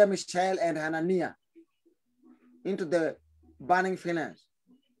Azariah, Mishael, and Hananiah into the burning furnace,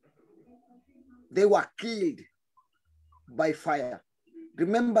 they were killed by fire.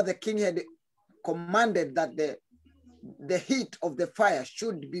 Remember, the king had commanded that the heat of the fire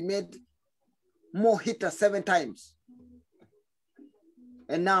should be made more hit us 7 times.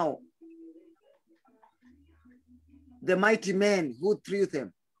 And now, the mighty men who threw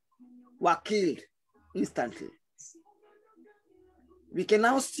them were killed instantly. We can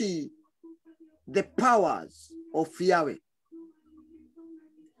now see the powers of Yahweh.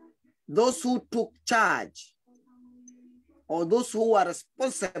 Those who took charge, or those who are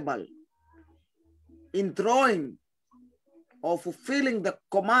responsible in throwing or fulfilling the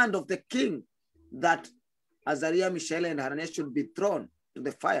command of the king that Azariah, Mishael, and Hananiah should be thrown to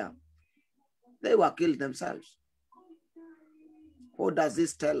the fire, they were killed themselves. What does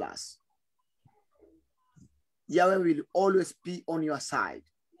this tell us? Yahweh will always be on your side.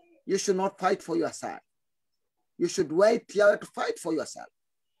 You should not fight for yourself. You should wait Yahweh to fight for yourself.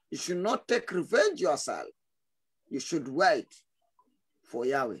 You should not take revenge yourself. You should wait for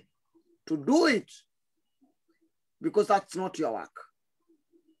Yahweh to do it, because that's not your work.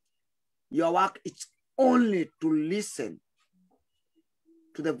 Your work is only to listen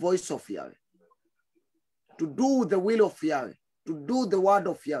to the voice of Yahweh, to do the will of Yahweh, to do the word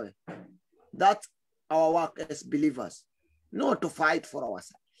of Yahweh. That's our work as believers, not to fight for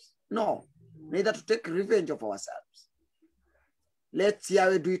ourselves. No, neither to take revenge of ourselves. Let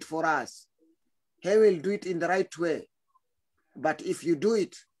Yahweh do it for us. He will do it in the right way. But if you do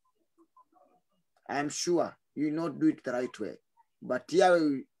it, I am sure you will not do it the right way. But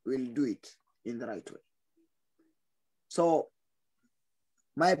Yahweh will do it in the right way. So,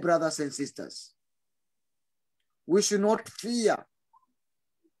 my brothers and sisters, we should not fear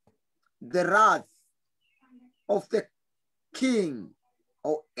the wrath of the king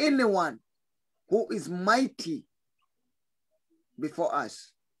or anyone who is mighty before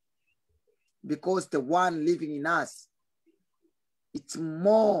us, because the one living in us, it's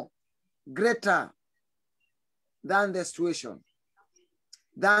more greater than the situation,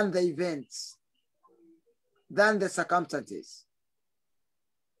 than the events, than the circumstances.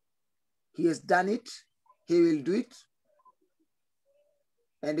 He has done it, he will do it,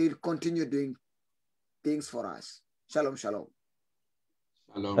 and he will continue doing things for us. Shalom, shalom.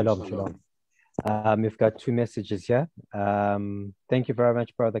 Shalom, Shalom, shalom. shalom. We've got 2 messages here. Thank you very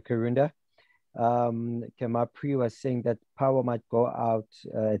much, Brother Karunda. Kamapri was saying that power might go out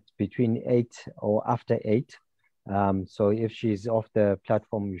between 8 or after 8. So if she's off the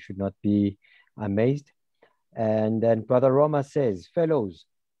platform, you should not be amazed. And then Brother Roma says, fellows,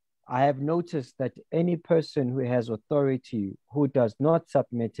 I have noticed that any person who has authority who does not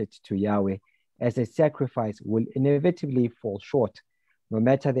submit it to Yahweh as a sacrifice will inevitably fall short, no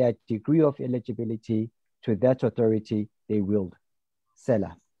matter their degree of eligibility to that authority they wield.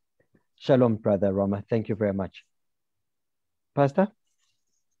 Selah. Shalom, Brother Roma. Thank you very much. Pastor?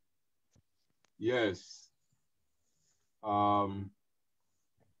 Yes. Oh,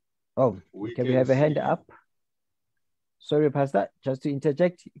 can we have a hand up? Sorry, Pastor, just to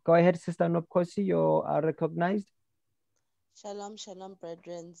interject. Go ahead, Sister Nopkosi, you are recognized. Shalom, shalom,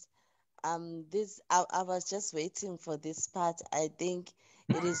 brethren. I was just waiting for this part. I think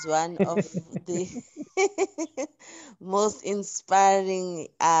it is one of the most inspiring,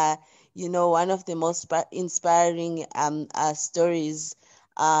 one of the most inspiring stories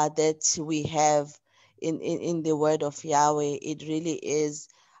that we have in the word of Yahweh. It really is.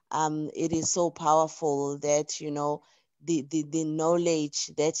 It is so powerful that, the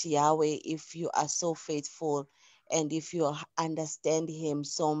knowledge that Yahweh, if you are so faithful and if you understand him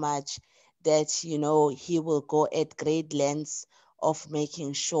so much, that, he will go at great lengths of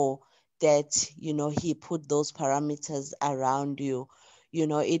making sure that, he put those parameters around you.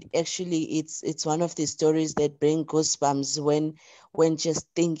 It's one of the stories that bring goosebumps when just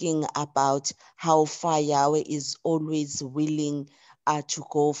thinking about how far Yahweh is always willing to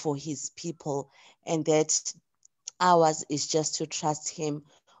go for his people, and that ours is just to trust him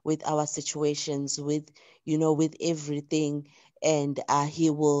with our situations, with everything, and he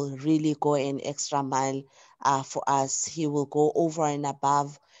will really go an extra mile for us. He will go over and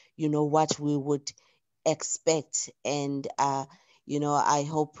above what we would expect, and I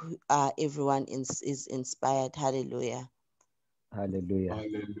hope everyone is inspired. Hallelujah. Hallelujah.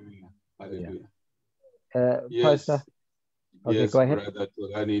 Hallelujah. Hallelujah. Yes. Pastor? Okay, yes, go ahead. Brother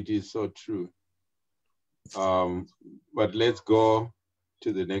Tolani, it is so true. But let's go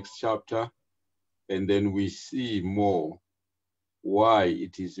to the next chapter, and then we see more why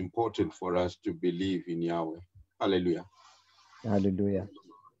it is important for us to believe in Yahweh. Hallelujah. Hallelujah.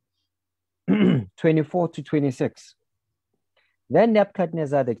 24 to 26. Then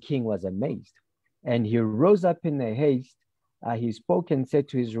Nebuchadnezzar the king was amazed, and he rose up in a haste. He spoke and said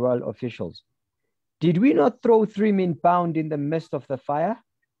to his royal officials, "Did we not throw 3 men bound in the midst of the fire?"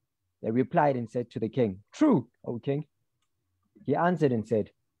 They replied and said to the king, "True, O king." He answered and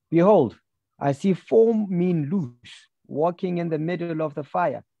said, "Behold, I see 4 men loose, walking in the middle of the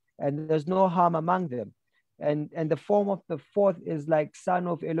fire, and there's no harm among them. And the form of the 4th is like son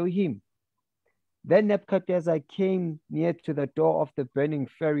of Elohim." Then Nebuchadnezzar came near to the door of the burning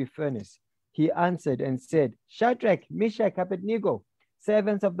fiery furnace. He answered and said, "Shadrach, Meshach, Abednego,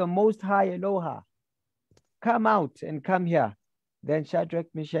 servants of the Most High Eloha, come out and come here." Then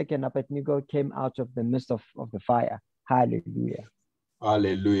Shadrach, Meshach, and Abednego came out of the midst of the fire. Hallelujah.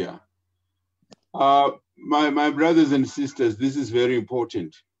 Hallelujah. My brothers and sisters, this is very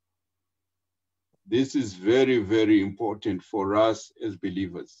important. This is very, very important for us as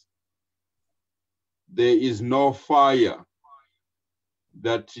believers. There is no fire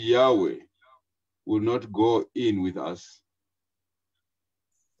that Yahweh will not go in with us.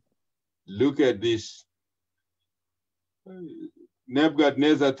 Look at this.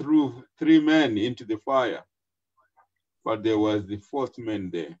 Nebuchadnezzar threw 3 men into the fire, but there was the 4th man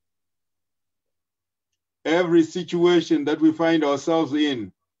there. Every situation that we find ourselves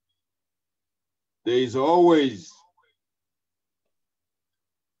in, there is always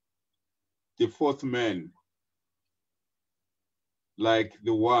the 4th man, like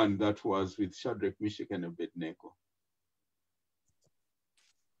the one that was with Shadrach, Meshach, and Abednego.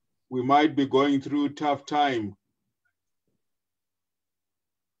 We might be going through a tough time,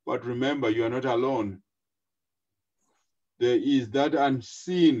 but remember, you are not alone. There is that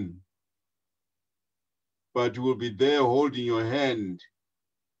unseen, but will be there holding your hand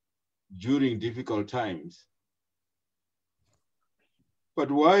during difficult times. But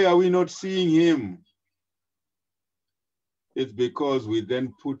why are we not seeing him? It's because we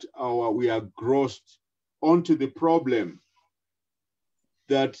then we are grossed onto the problem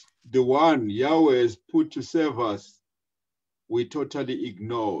that the one Yahweh has put to serve us, we totally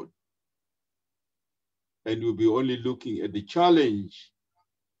ignored. And we'll be only looking at the challenge,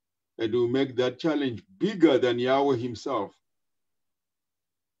 and we'll make that challenge bigger than Yahweh himself.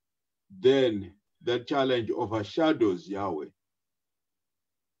 Then that challenge overshadows Yahweh.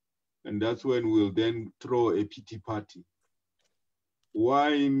 And that's when we'll then throw a pity party.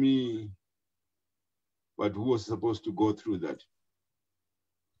 Why me? But who was supposed to go through that?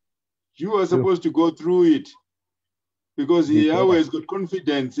 You are supposed to go through it because Yahweh has got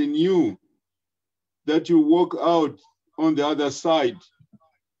confidence in you that you walk out on the other side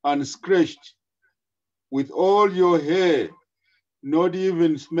unscratched with all your hair, not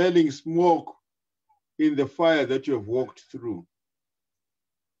even smelling smoke in the fire that you have walked through.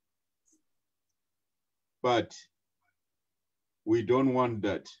 But we don't want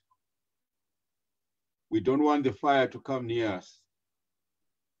that. We don't want the fire to come near us.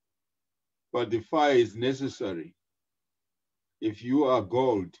 But the fire is necessary. If you are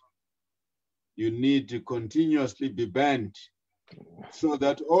gold, you need to continuously be burnt so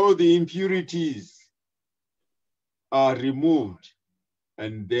that all the impurities are removed,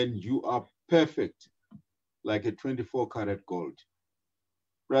 and then you are perfect like a 24-karat gold.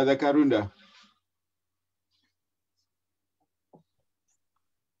 Brother Karunda.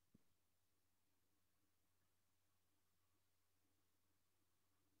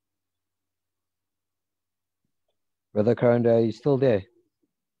 Brother Karanda, are you still there?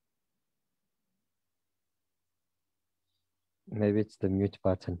 Maybe it's the mute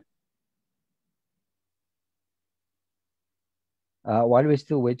button. While we're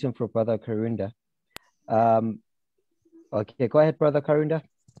still waiting for Brother Karunda, okay, go ahead, Brother Karunda.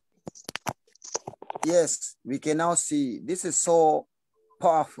 Yes, we can now see this is so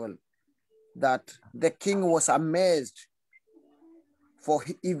powerful that the king was amazed, for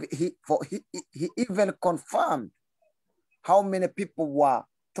he even confirmed how many people were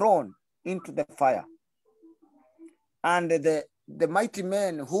thrown into the fire. And the mighty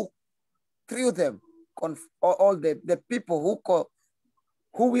men who threw them, all the people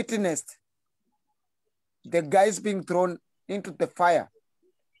who witnessed the guys being thrown into the fire,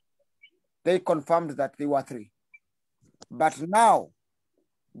 they confirmed that they were 3. But now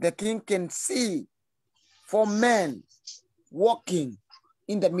the king can see 4 men walking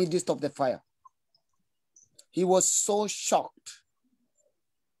in the midst of the fire. He was so shocked.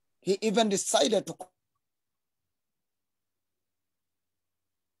 He even decided to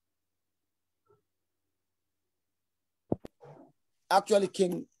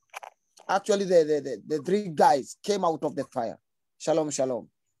the 3 guys came out of the fire. Shalom, shalom.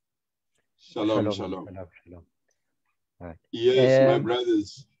 Shalom, shalom. Right. Yes, my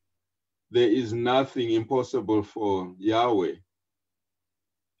brothers, there is nothing impossible for Yahweh.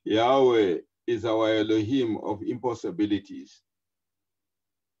 Yahweh is our Elohim of impossibilities.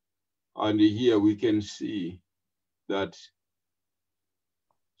 And here we can see that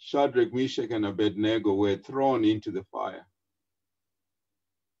Shadrach, Meshach, and Abednego were thrown into the fire.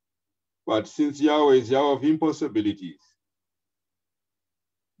 But since Yahweh is Yahweh of impossibilities,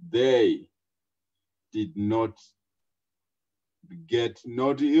 they did not get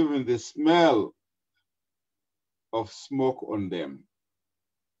not even the smell of smoke on them.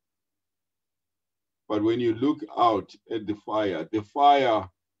 But when you look out at the fire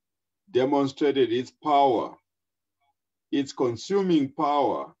demonstrated its power, its consuming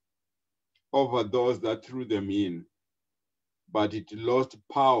power over those that threw them in, but it lost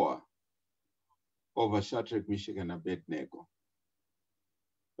power over Shadrach, Meshach, and Abednego.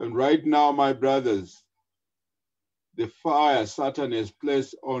 And right now, my brothers, the fire Satan has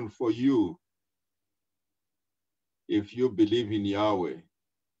placed on for you, if you believe in Yahweh,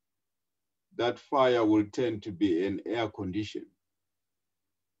 that fire will tend to be an air condition.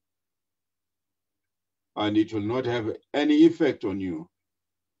 And it will not have any effect on you.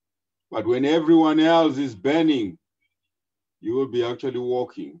 But when everyone else is burning, you will be actually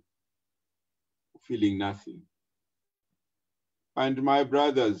walking, feeling nothing. And my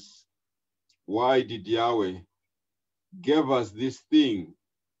brothers, why did Yahweh give us this thing,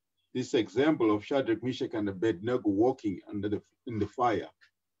 this example of Shadrach, Meshach, and Abednego walking in the fire?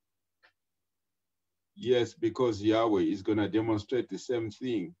 Yes, because Yahweh is going to demonstrate the same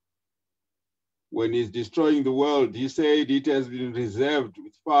thing. When he's destroying the world, he said it has been reserved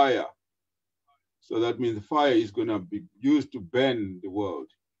with fire. So that means the fire is going to be used to burn the world.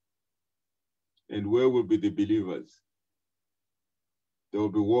 And where will be the believers? They will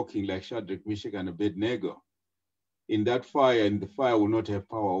be walking like Shadrach, Meshach, and Abednego in that fire, and the fire will not have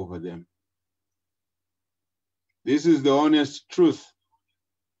power over them. This is the honest truth.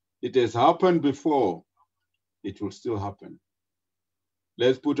 It has happened before. It will still happen.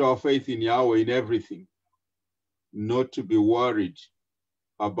 Let's put our faith in Yahweh in everything, not to be worried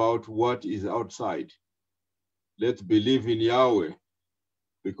about what is outside. Let's believe in Yahweh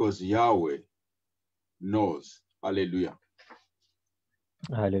because Yahweh knows. Hallelujah.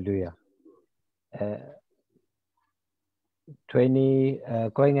 Hallelujah. 20,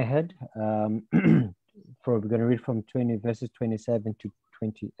 going ahead, we're going to read from 20 verses 27 to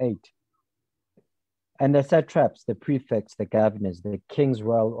 28. And the satraps, the prefects, the governors, the king's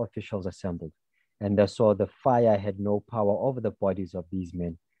royal officials assembled, and they saw the fire had no power over the bodies of these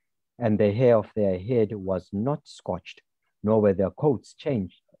men, and the hair of their head was not scorched, nor were their coats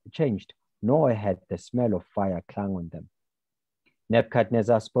changed, nor had the smell of fire clung on them.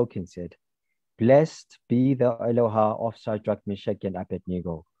 Nebuchadnezzar spoke and said, Blessed be the Eloha of Shadrach, Meshach, and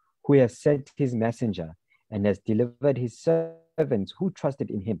Abednego, who has sent his messenger and has delivered his servants who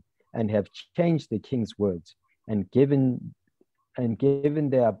trusted in him and have changed the king's words and given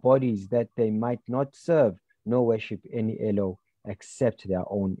their bodies that they might not serve nor worship any Elo except their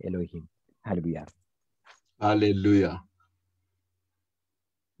own Elohim. Hallelujah. Hallelujah.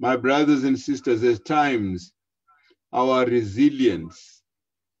 My brothers and sisters, at times, our resilience,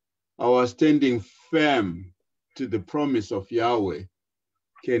 our standing firm to the promise of Yahweh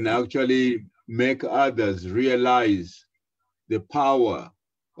can actually make others realize the power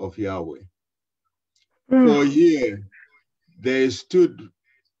of Yahweh. For here, they stood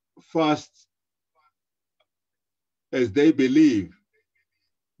fast as they believe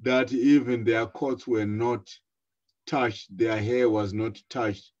that even their coats were not touched, their hair was not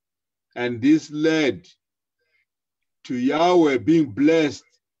touched. And this led to Yahweh being blessed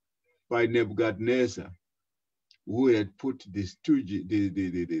by Nebuchadnezzar, who had put the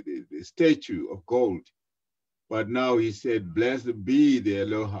statue of gold. But now he said, Blessed be the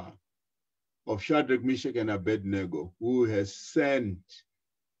Eloha of Shadrach, Meshach, and Abednego, who has sent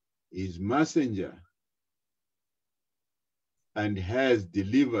his messenger and has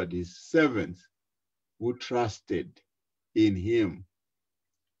delivered his servants who trusted in him.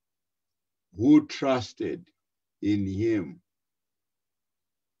 Who trusted in him.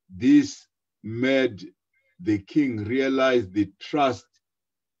 This made the king realize the trust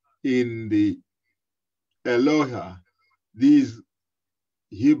in the Eloha these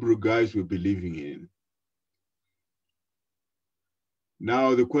Hebrew guys were believing in.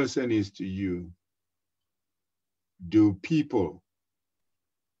 Now the question is to you, do people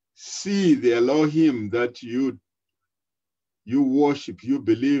see the Elohim that you worship, you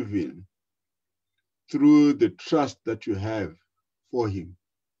believe in, through the trust that you have for him?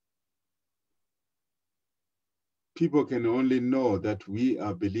 People can only know that we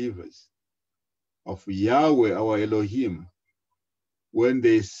are believers of Yahweh, our Elohim, when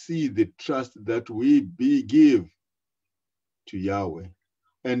they see the trust that we give to Yahweh.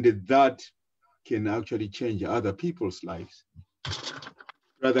 And that can actually change other people's lives.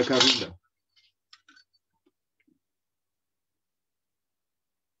 Brother Karinda.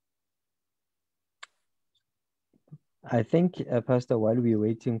 I think, Pastor, while we're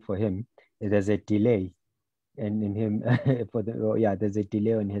waiting for him, there's a delay in him there's a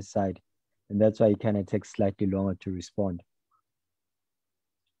delay on his side. And that's why it kind of takes slightly longer to respond.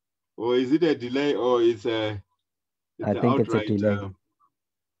 Or is it a delay or it's a I think it's a delay.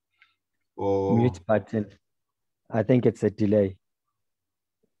 Mute button. I think it's a delay.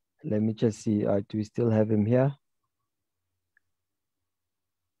 Let me just see. Do we still have him here?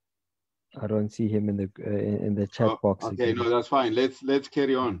 I don't see him in the chat box. Okay, again. no, that's fine. Let's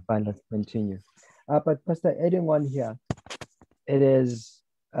carry on. Fine, let's continue. But Pastor, adding on here, it is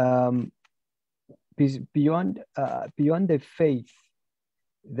beyond the faith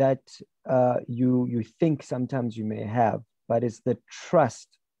that you think sometimes you may have, but it's the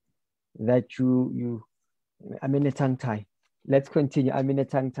trust that you I'm in a tongue tie. Let's continue. I'm in a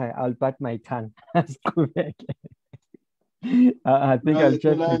tongue tie. I'll bite my tongue. I think I'll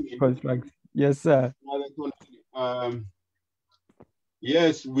check the constructs. Yes, sir.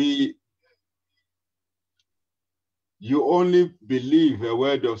 Yes, you only believe a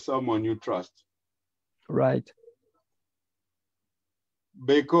word of someone you trust. Right.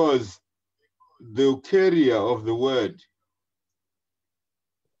 Because the carrier of the word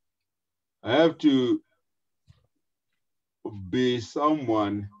have to be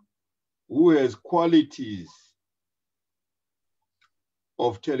someone who has qualities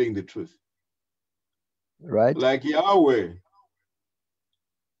of telling the truth. Right. Like Yahweh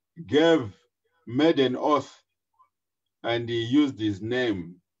made an oath and he used his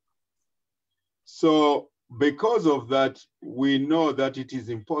name. So because of that, we know that it is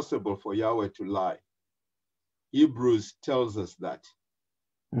impossible for Yahweh to lie. Hebrews tells us that.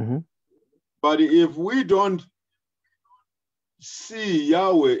 Mm-hmm. But if we don't see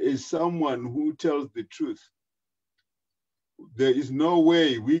Yahweh as someone who tells the truth, there is no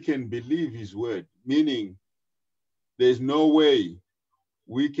way we can believe his word, meaning there's no way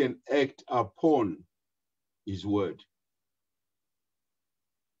we can act upon his word.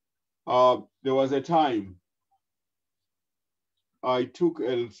 There was a time I took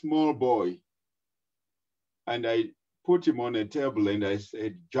a small boy and I put him on a table and I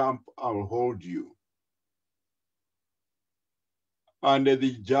said, "Jump, I'll hold you." And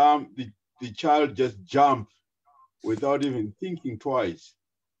the child just jumped without even thinking twice.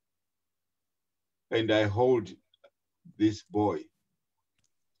 And I hold this boy.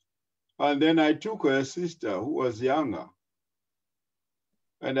 And then I took her sister who was younger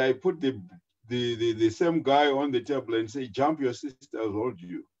and I put the same guy on the table and say, "Jump, your sister will hold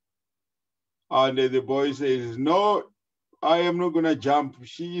you." And the boy says, "No, I am not gonna jump.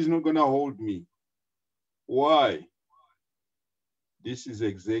 She is not gonna hold me." Why? This is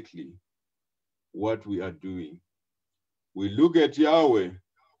exactly what we are doing. We look at Yahweh,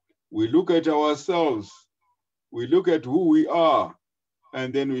 we look at ourselves, we look at who we are,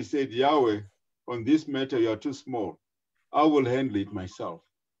 and then we say, "Yahweh, on this matter, you are too small. I will handle it myself."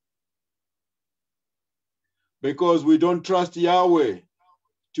 Because we don't trust Yahweh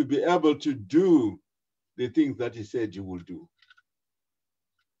to be able to do the things that he said he will do.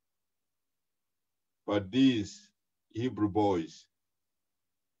 But these Hebrew boys,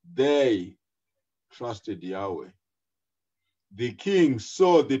 they trusted Yahweh. The king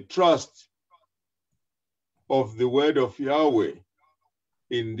saw the trust of the word of Yahweh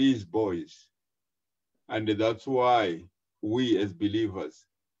in these boys. And that's why we as believers,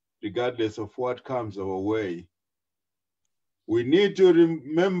 regardless of what comes our way, we need to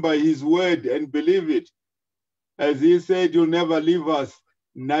remember his word and believe it. As he said, "You'll never leave us,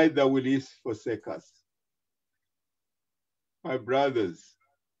 neither will he forsake us." My brothers,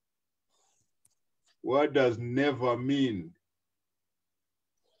 what does never mean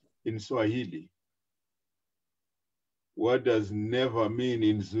in Swahili? What does never mean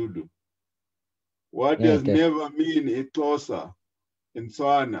in Zulu? What does never mean in Xhosa, in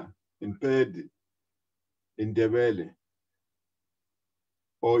Tswana, in Pedi, in Ndebele,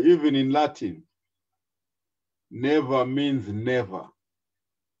 or even in Latin? Never means never.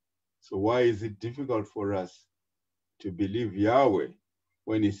 So why is it difficult for us to believe Yahweh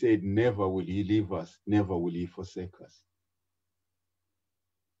when he said, "Never will he leave us, never will he forsake us"?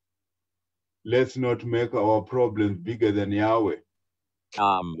 Let's not make our problems bigger than Yahweh.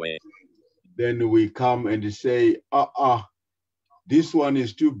 Then we come and say, this one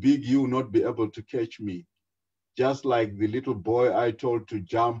is too big, you will not be able to catch me. Just like the little boy I told to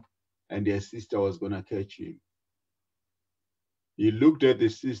jump and their sister was going to catch him. He looked at the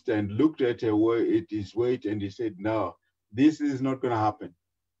sister and looked at her his weight, and he said, no, this is not going to happen.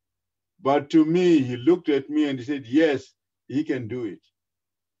 But to me, he looked at me and he said, yes, he can do it.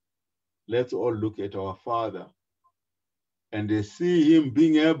 Let's all look at our Father and they see him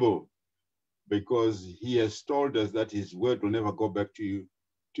being able, because he has told us that his word will never go back to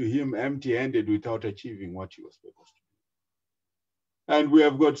him empty-handed without achieving what he was supposed to do. And we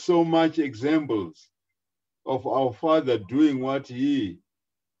have got so much examples of our Father doing what he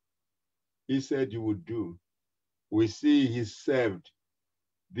said he would do. We see he saved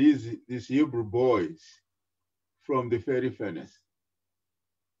these Hebrew boys from the fiery furnace,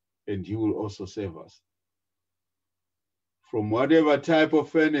 and he will also save us from whatever type of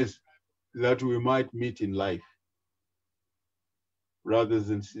furnace that we might meet in life. Brothers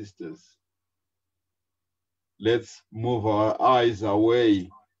and sisters, let's move our eyes away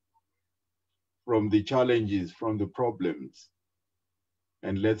from the challenges, from the problems,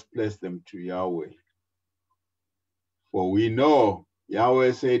 and let's place them to Yahweh. For we know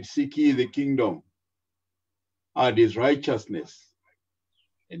Yahweh said, seek ye the kingdom and his righteousness,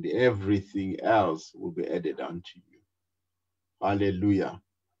 and everything else will be added unto you. Hallelujah.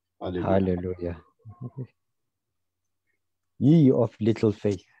 Hallelujah. Hallelujah. Ye of little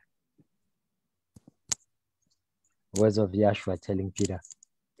faith. Words of Yahshua telling Peter.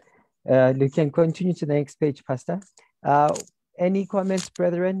 You can continue to the next page, Pastor. Any comments,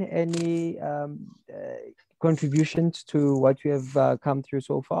 brethren? Any contributions to what we have come through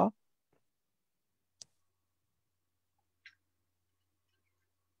so far?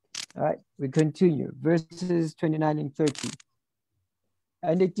 All right, we continue. Verses 29 and 30.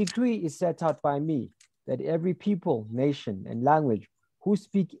 And a decree is set out by me that every people, nation, and language who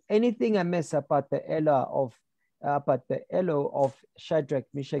speak anything amiss about the Eloh of Shadrach,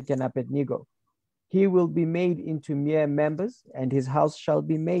 Meshach, and Abednego, he will be made into mere members, and his house shall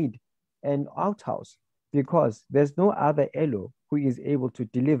be made an outhouse, because there's no other Eloh who is able to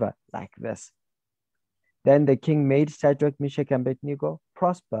deliver like this. Then the king made Shadrach, Meshach, and Abednego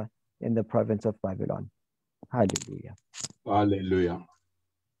prosper in the province of Babylon. Hallelujah. Hallelujah.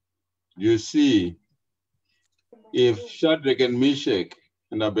 You see, if Shadrach and Meshach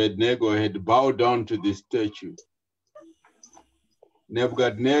and Abednego had bowed down to this statue,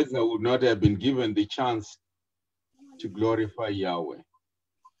 Nebuchadnezzar would not have been given the chance to glorify Yahweh.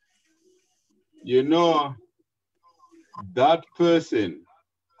 You know, that person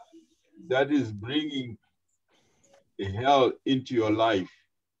that is bringing hell into your life,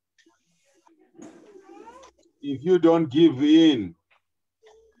 if you don't give in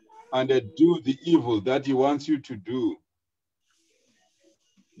and do the evil that he wants you to do,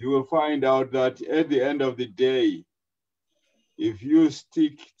 you will find out that at the end of the day, if you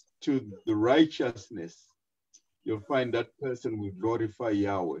stick to the righteousness, you'll find that person will glorify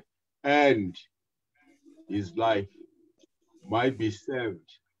Yahweh, and his life might be saved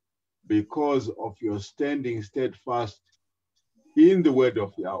because of your standing steadfast in the word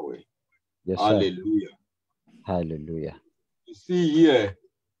of Yahweh. Yes, sir. Hallelujah. Hallelujah. You see here,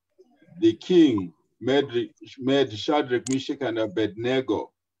 the king made Shadrach, Meshach, and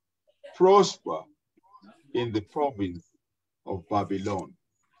Abednego prosper in the province of Babylon.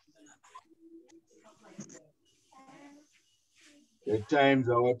 At times,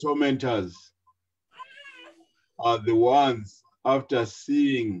 our tormentors are the ones, after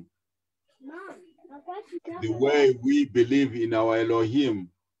seeing the way we believe in our Elohim,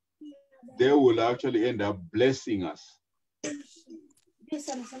 they will actually end up blessing us because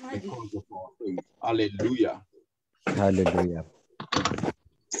of our faith. Hallelujah. Hallelujah.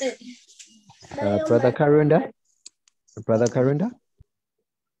 Brother Karunda? Brother Karunda?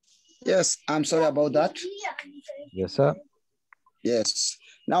 Yes, I'm sorry about that. Yes, sir. Yes.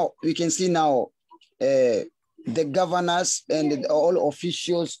 Now we can see now the governors and all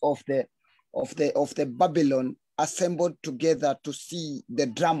officials of the Babylon assembled together to see the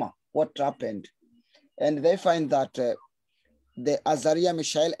drama, what happened. And they find that the Azariah,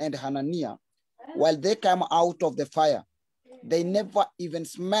 Mishael, and Hananiah, while they came out of the fire, they never even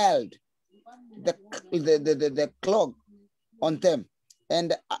smelled the clog on them.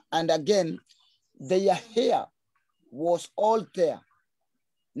 And again, their hair was all there.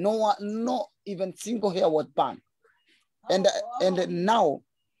 No even single hair was burned. And now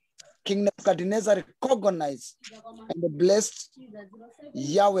King Nebuchadnezzar recognized and blessed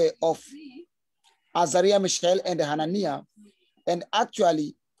Yahweh of Azariah, Mishael, and Hananiah, and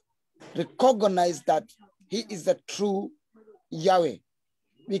actually recognized that he is the true Yahweh.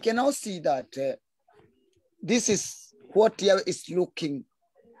 We can now see that this is what Yahweh is looking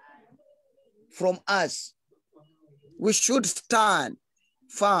from us. We should stand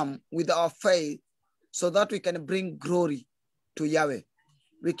firm with our faith so that we can bring glory to Yahweh.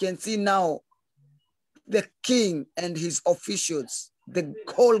 We can see now the king and his officials, the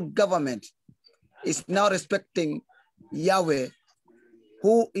whole government is now respecting Yahweh,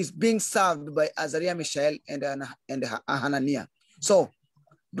 who is being served by Azariah, Mishael, and Hananiah. So,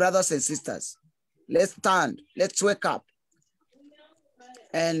 brothers and sisters, let's stand, let's wake up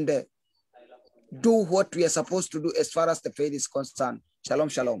and do what we are supposed to do as far as the faith is concerned. Shalom,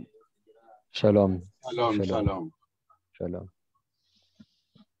 shalom. Shalom. Shalom, shalom. Shalom.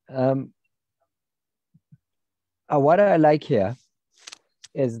 What I like here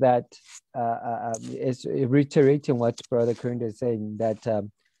is that it's reiterating what Brother Kunda is saying, that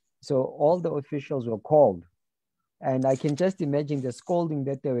so all the officials were called, and I can just imagine the scolding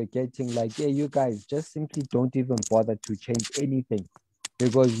that they were getting, like, hey, you guys just simply don't even bother to change anything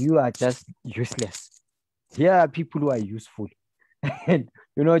because you are just useless. Here are people who are useful. And,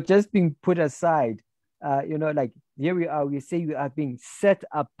 just being put aside, like here we are, we say we are being set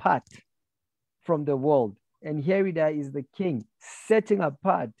apart from the world. And here it is the king setting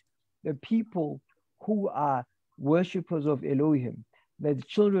apart the people who are worshippers of Elohim, the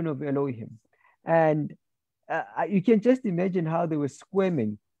children of Elohim. And you can just imagine how they were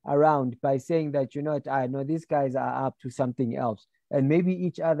squirming around by saying that, I know these guys are up to something else. And maybe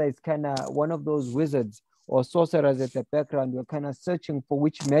each other is kind of one of those wizards or sorcerers at the background were kind of searching for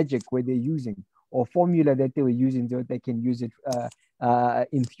which magic were they using or formula that they were using so they can use it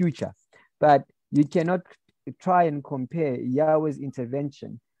in future. But you cannot try and compare Yahweh's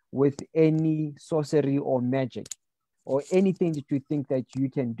intervention with any sorcery or magic or anything that you think that you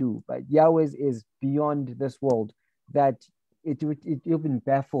can do. But Yahweh's is beyond this world, that it even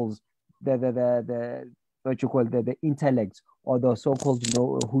baffles the what you call the intellect or the so-called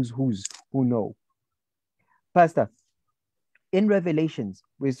who know. Pastor, in Revelations,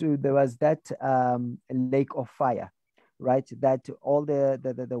 there was that lake of fire, right? That all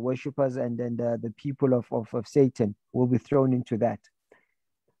the worshippers and then the people of Satan will be thrown into that.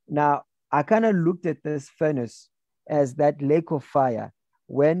 Now, I kind of looked at this furnace as that lake of fire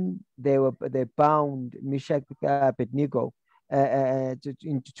when they bound Meshach, Abednego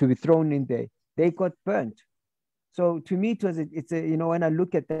to be thrown in there. They got burnt. So to me, it's when I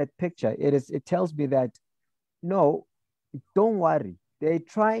look at that picture, it tells me that no, don't worry. They're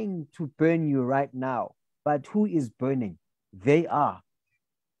trying to burn you right now, but who is burning? They are.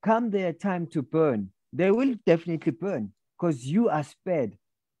 Come their time to burn, they will definitely burn because you are spared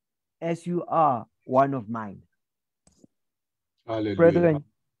as you are one of mine. Hallelujah. Brethren,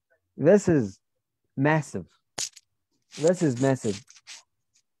 this is massive. This is massive.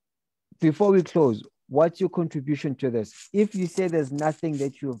 Before we close, what's your contribution to this? If you say there's nothing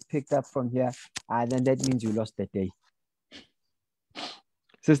that you've picked up from here, then that means you lost that day.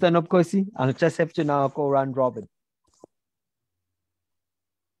 Sister Nopkosi, I'll just have to now go round robin.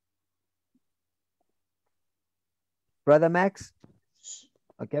 Brother Max?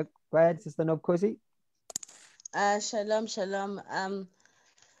 Okay, go ahead, Sister Nopkosi. Shalom, shalom.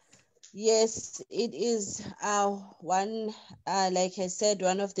 Yes, it is one, like I said,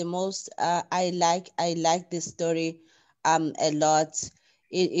 one of the most, I like this story a lot.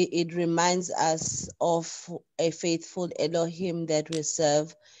 It reminds us of a faithful Elohim that we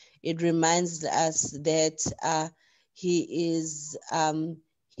serve. It reminds us that he is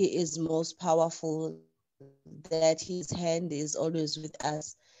most powerful, that his hand is always with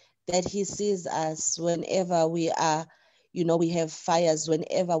us, that he sees us whenever we are, we have fires,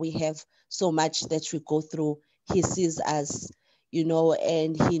 whenever we have so much that we go through, he sees us,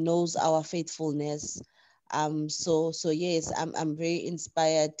 and he knows our faithfulness. So yes, I'm very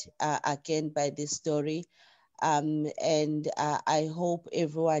inspired again by this story. And I hope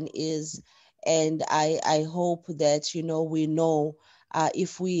everyone is, and I hope that, we know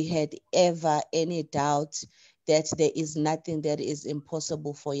if we had ever any doubt that there is nothing that is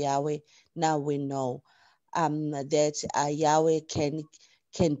impossible for Yahweh, now we know that Yahweh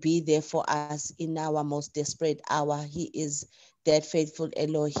can be there for us in our most desperate hour. He is that faithful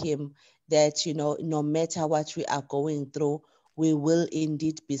Elohim that, no matter what we are going through, we will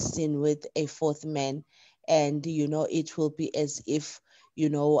indeed be seen with a fourth man. And, it will be as if,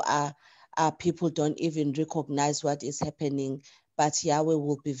 people don't even recognize what is happening, but Yahweh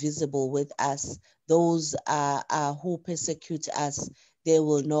will be visible with us. Those who persecute us, they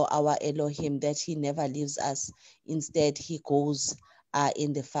will know our Elohim, that he never leaves us. Instead, he goes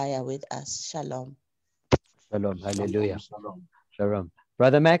in the fire with us. Shalom. Shalom. Hallelujah. Shalom. Shalom.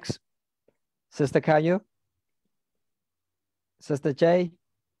 Brother Max, Sister Kanyo, Sister Jay.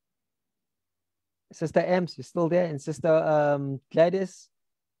 Sister Ems, you still there? And Sister Gladys,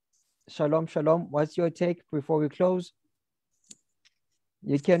 shalom, shalom. What's your take before we close?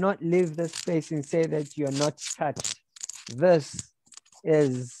 You cannot leave this space and say that you're not touched. This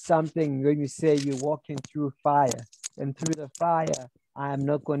is something when you say you're walking through fire, and through the fire, I am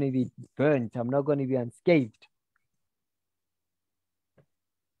not going to be burnt. I'm not going to be unscathed.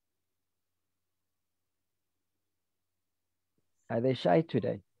 Are they shy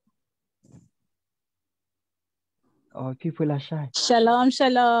today? Oh, people are shy. Shalom,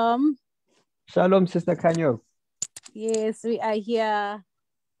 shalom. Shalom, Sister Kanyo. Yes, we are here.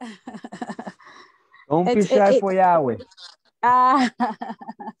 Don't be shy for Yahweh.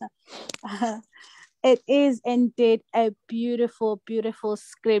 It is indeed a beautiful, beautiful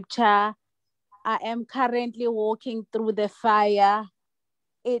scripture. I am currently walking through the fire.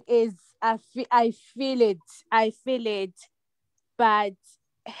 It is, I feel it. I feel it. But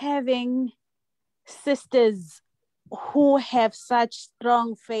having sisters who have such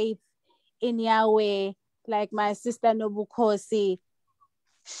strong faith in Yahweh, like my sister Nobukosi,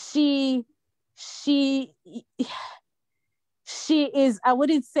 she is, I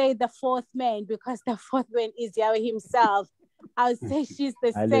wouldn't say the fourth man, because the fourth man is Yahweh himself. I would say she's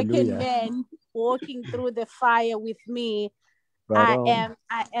the second man walking through the fire with me.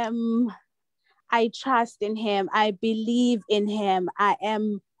 I trust in him. I believe in him.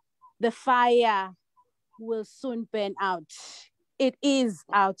 The fire will soon burn out. It is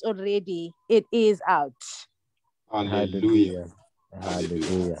out already. It is out. Hallelujah.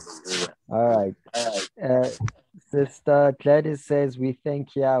 Hallelujah. All right. Sister Gladys says we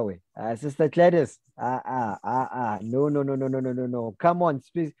thank Yahweh. Sister Gladys, no. Come on,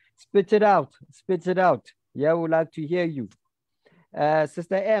 spit it out. Spit it out. Yeah, would like to hear you.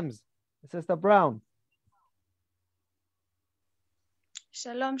 Sister Ems, Sister Brown.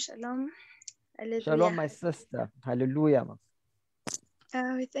 Shalom, shalom. Hallelujah. Shalom, my sister. Hallelujah.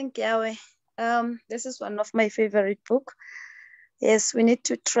 We thank Yahweh. This is one of my favorite books. Yes, we need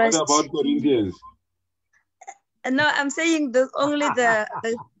to trust. What about Corinthians? No, I'm saying only the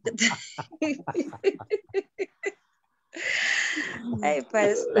Hey,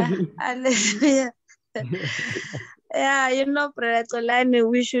 Pastor. Hallelujah. Yeah, Brother Tolani,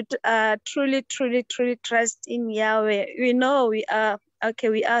 we should truly trust in Yahweh. We know we are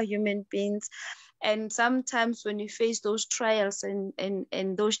human beings. And sometimes when we face those trials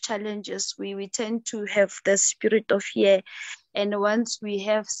and those challenges, we tend to have the spirit of fear. And once we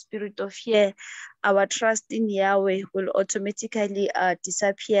have spirit of fear, our trust in Yahweh will automatically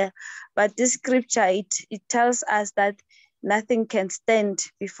disappear. But this scripture, it tells us that nothing can stand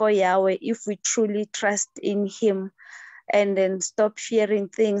before Yahweh if we truly trust in him, and then stop fearing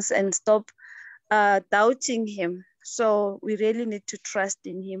things and stop doubting him. So we really need to trust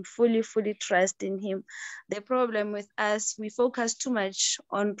in him, fully trust in him. The problem with us, we focus too much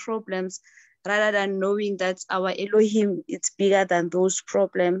on problems rather than knowing that our Elohim is bigger than those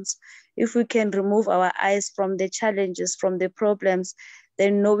problems. If we can remove our eyes from the challenges, from the problems,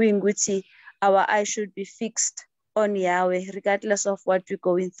 then knowing which our eyes should be fixed on Yahweh, regardless of what we're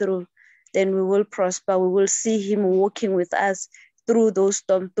going through, then we will prosper. We will see him walking with us through those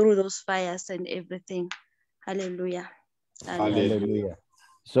storms, through those fires and everything. Hallelujah. Hallelujah.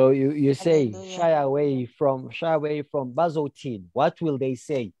 So you say shy away from Bazotine. What will they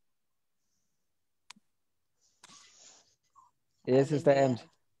say? Yes, Sister Ems.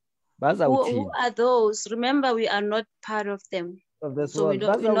 Who are those? Remember, we are not part of them. Of this so world.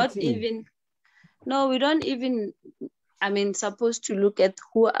 we're not even. No, we don't even. Supposed to look at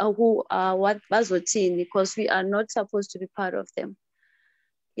who are what Bazotine, because we are not supposed to be part of them.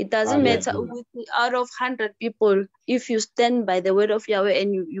 It doesn't matter out of 100 people, if you stand by the word of Yahweh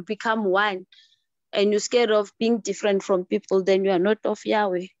and you become one, and you're scared of being different from people, then you are not of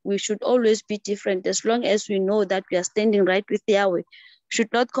Yahweh. We should always be different. As long as we know that we are standing right with Yahweh, we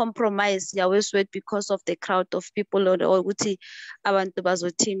should not compromise Yahweh's word because of the crowd of people or Uti Abantu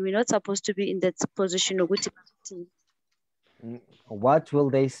Bazotin. We're not supposed to be in that position of Uti Bazotin. What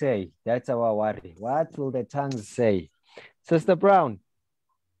will they say? That's our worry. What will the tongues say? Sister Brown.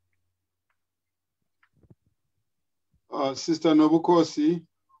 Sister Nobukosi.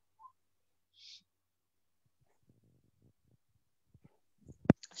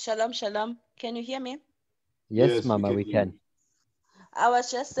 Shalom, shalom. Can you hear me? Yes, Mama, we can. I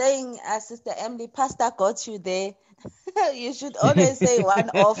was just saying, Sister Emily, Pastor got you there. You should always say one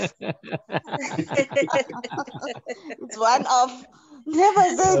off. It's one off.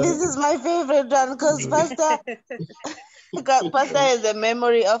 Never say this is my favorite one, because Pastor Pastor has the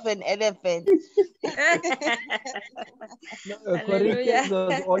memory of an elephant. No, Hallelujah. Corinthians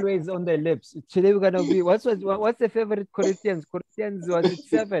was always on their lips. Today we're gonna be what's the favorite Corinthians? Corinthians, was it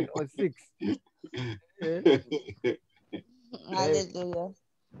 7 or 6? Hallelujah.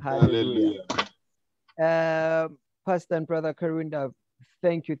 Hallelujah. Pastor and Brother Karunda,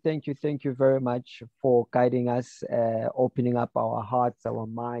 thank you very much for guiding us, opening up our hearts, our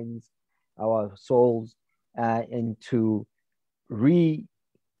minds, our souls, into reigniting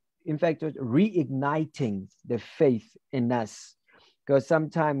the faith in us. Because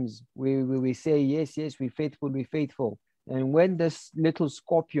sometimes we say, yes, we're faithful. And when this little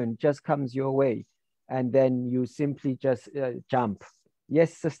scorpion just comes your way, and then you simply just jump.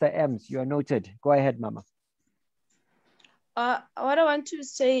 Yes, Sister Ems, you are noted. Go ahead, Mama. What I want to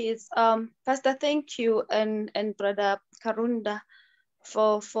say is, Pastor, thank you, and Brother Karunda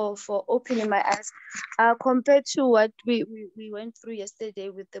for opening my eyes. Compared to what we went through yesterday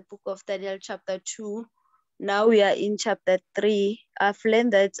with the book of Daniel chapter 2, now we are in chapter 3. I've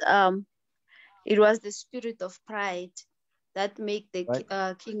learned that it was the spirit of pride that made the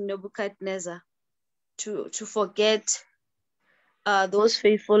King Nebuchadnezzar to forget those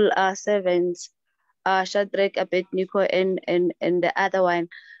faithful servants, Shadrach, Abednego, and the other one,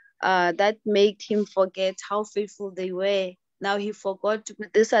 that made him forget how faithful they were. Now he forgot.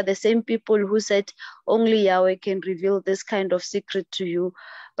 These are the same people who said only Yahweh can reveal this kind of secret to you.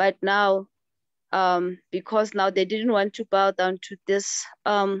 But now, because now they didn't want to bow down to this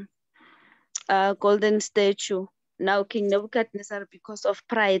golden statue. Now King Nebuchadnezzar, because of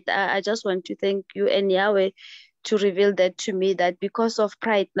pride, I just want to thank you and Yahweh to reveal that to me, that because of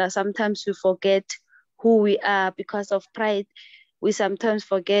pride, now sometimes we forget who we are. Because of pride, we sometimes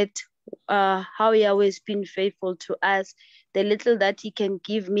forget how Yahweh has been faithful to us. The little that he can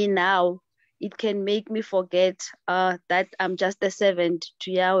give me now, it can make me forget that I'm just a servant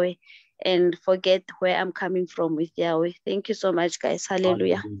to Yahweh and forget where I'm coming from with Yahweh. Thank you so much, guys.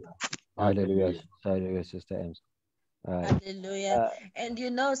 Hallelujah. Hallelujah, Sister Ems. Hallelujah. And you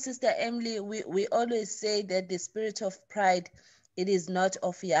know, Sister Emily, we always say that the spirit of pride, it is not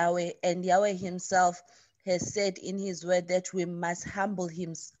of Yahweh, and Yahweh himself has said in his word that we must humble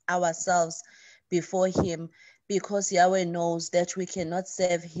ourselves before him, because Yahweh knows that we cannot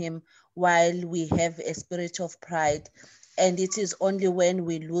serve him while we have a spirit of pride. And it is only when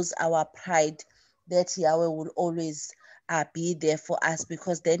we lose our pride that Yahweh will always be there for us,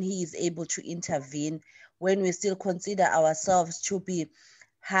 because then he is able to intervene. When we still consider ourselves to be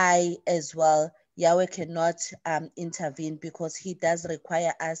high as well, Yahweh cannot intervene, because he does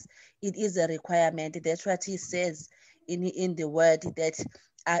require us. It is a requirement. That's what he says in the word, that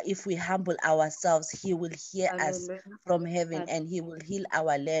if we humble ourselves, he will hear us from heaven and he will heal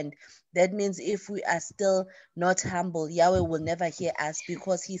our land. That means if we are still not humble, Yahweh will never hear us,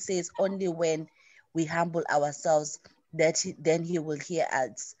 because he says only when we humble ourselves that then he will hear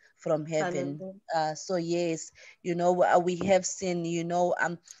us from heaven. So yes, you know, we have seen, you know,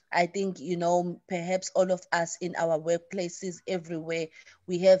 I think, you know, perhaps all of us in our workplaces everywhere,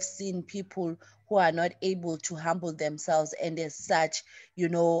 we have seen people who are not able to humble themselves, and as such, you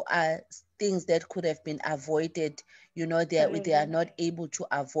know, things that could have been avoided, you know, they are not able to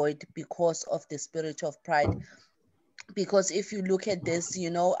avoid because of the spirit of pride. Because if you look at this, you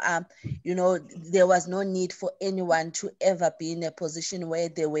know, there was no need for anyone to ever be in a position where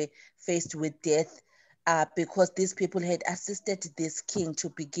they were faced with death, because these people had assisted this king to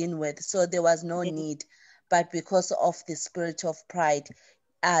begin with, so there was no need. But because of the spirit of pride,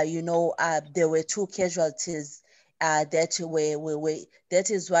 you know, there were 2 casualties that were. That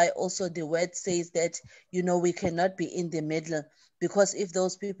is why also the word says that, you know, we cannot be in the middle, because if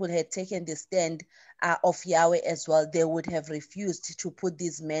those people had taken the stand of Yahweh as well, they would have refused to put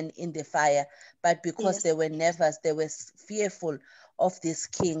these men in the fire. But because they were nervous, they were fearful of this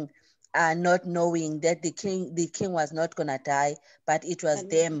king, not knowing that the king was not gonna die, but it was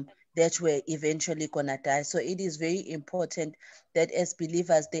them that were eventually gonna die. So it is very important that as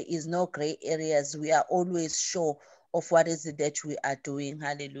believers, there is no gray areas. We are always sure of what is it that we are doing.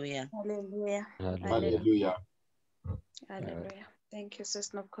 Hallelujah. Hallelujah. Hallelujah. Hallelujah. Thank you,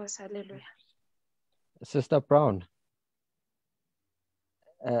 Sister. Of course, hallelujah. Sister Brown,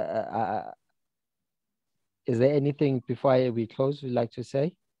 is there anything before we close you'd like to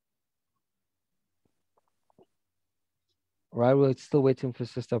say? Right, we're still waiting for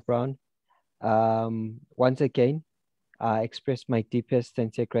Sister Brown. Once again, I express my deepest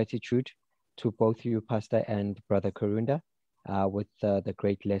sincere gratitude to both you, Pastor and Brother Karunda, with the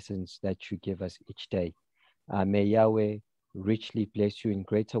great lessons that you give us each day. May Yahweh richly bless you in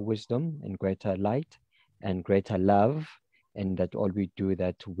greater wisdom and greater light, and greater love, and that all we do,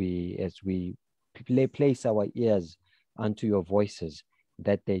 that we, as we place our ears unto your voices,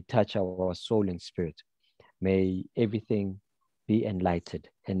 that they touch our soul and spirit. May everything be enlightened.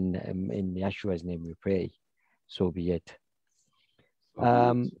 In Yeshua's name we pray. So be it.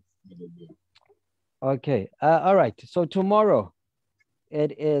 Okay. All right. So tomorrow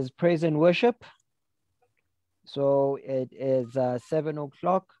it is praise and worship. So it is 7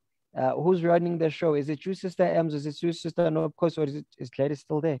 o'clock. Who's running the show? Is it you, Sister Ems? Is it you, Sister Nopkos, or is Gladys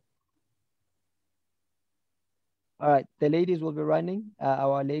still there? All right, the ladies will be running.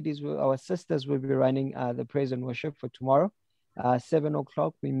 Our sisters will be running the praise and worship for tomorrow. 7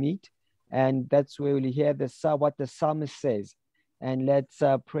 o'clock we meet, and that's where we'll hear what the psalmist says. And let's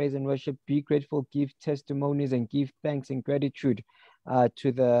praise and worship, be grateful, give testimonies, and give thanks and gratitude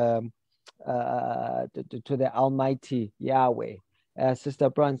to the Almighty Yahweh. Sister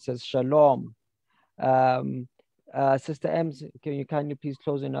Brand says Shalom. Sister Ems, can you kindly please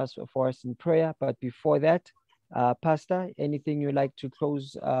close for us in prayer? But before that, Pastor, anything you'd like to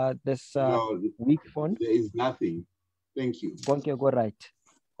close this week on? There is nothing. Thank you. Okay, go right.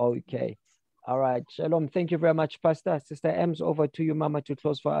 Okay. All right. Shalom. Thank you very much, Pastor. Sister Ems, over to you, Mama, to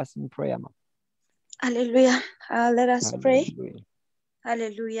close for us in prayer, Mama. Hallelujah. Let us pray. Hallelujah.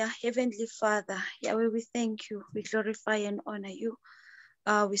 Hallelujah. Heavenly Father, Yahweh, we thank you. We glorify and honor you.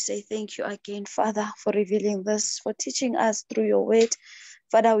 We say thank you again, Father, for revealing this, for teaching us through your word.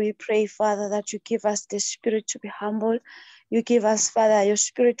 Father, we pray, Father, that you give us the spirit to be humble. You give us, Father, your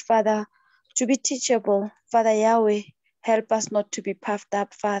spirit, Father, to be teachable. Father Yahweh, help us not to be puffed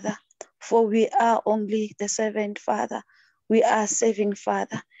up, Father, for we are only the servant, Father. We are saving,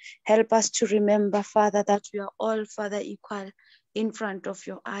 Father. Help us to remember, Father, that we are all, Father, equal in front of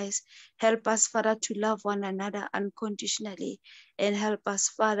your eyes. Help us, Father, to love one another unconditionally, and help us,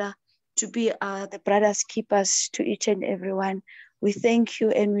 Father, to be the brothers keepers to each and every one. We thank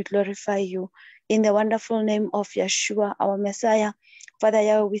you and we glorify you. In the wonderful name of Yeshua, our Messiah, Father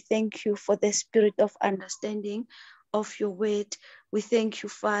Yahweh, we thank you for the spirit of understanding of your word. We thank you,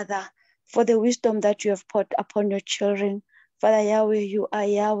 Father, for the wisdom that you have put upon your children. Father Yahweh, you are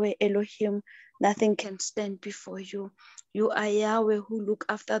Yahweh Elohim. Nothing can stand before you. You are Yahweh who look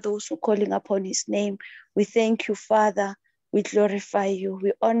after those who are calling upon his name. We thank you, Father. We glorify you.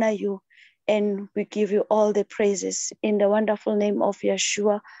 We honor you. And we give you all the praises in the wonderful name of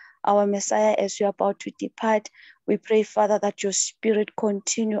Yeshua, our Messiah. As you are about to depart, we pray, Father, that your spirit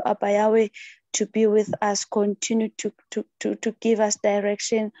continue, Abba Yahweh, to be with us, continue to give us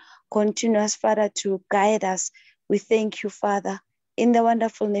direction, continue us, Father, to guide us. We thank you, Father. In the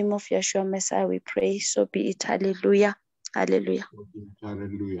wonderful name of Yeshua, Messiah, we pray. So be it. Hallelujah. Hallelujah.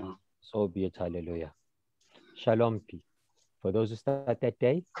 Hallelujah. So be it. Hallelujah. Shalom. Peace. For those who start that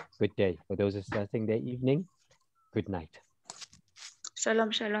day, good day. For those who are starting their evening, good night. Shalom,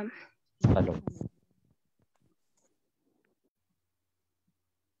 shalom. Shalom.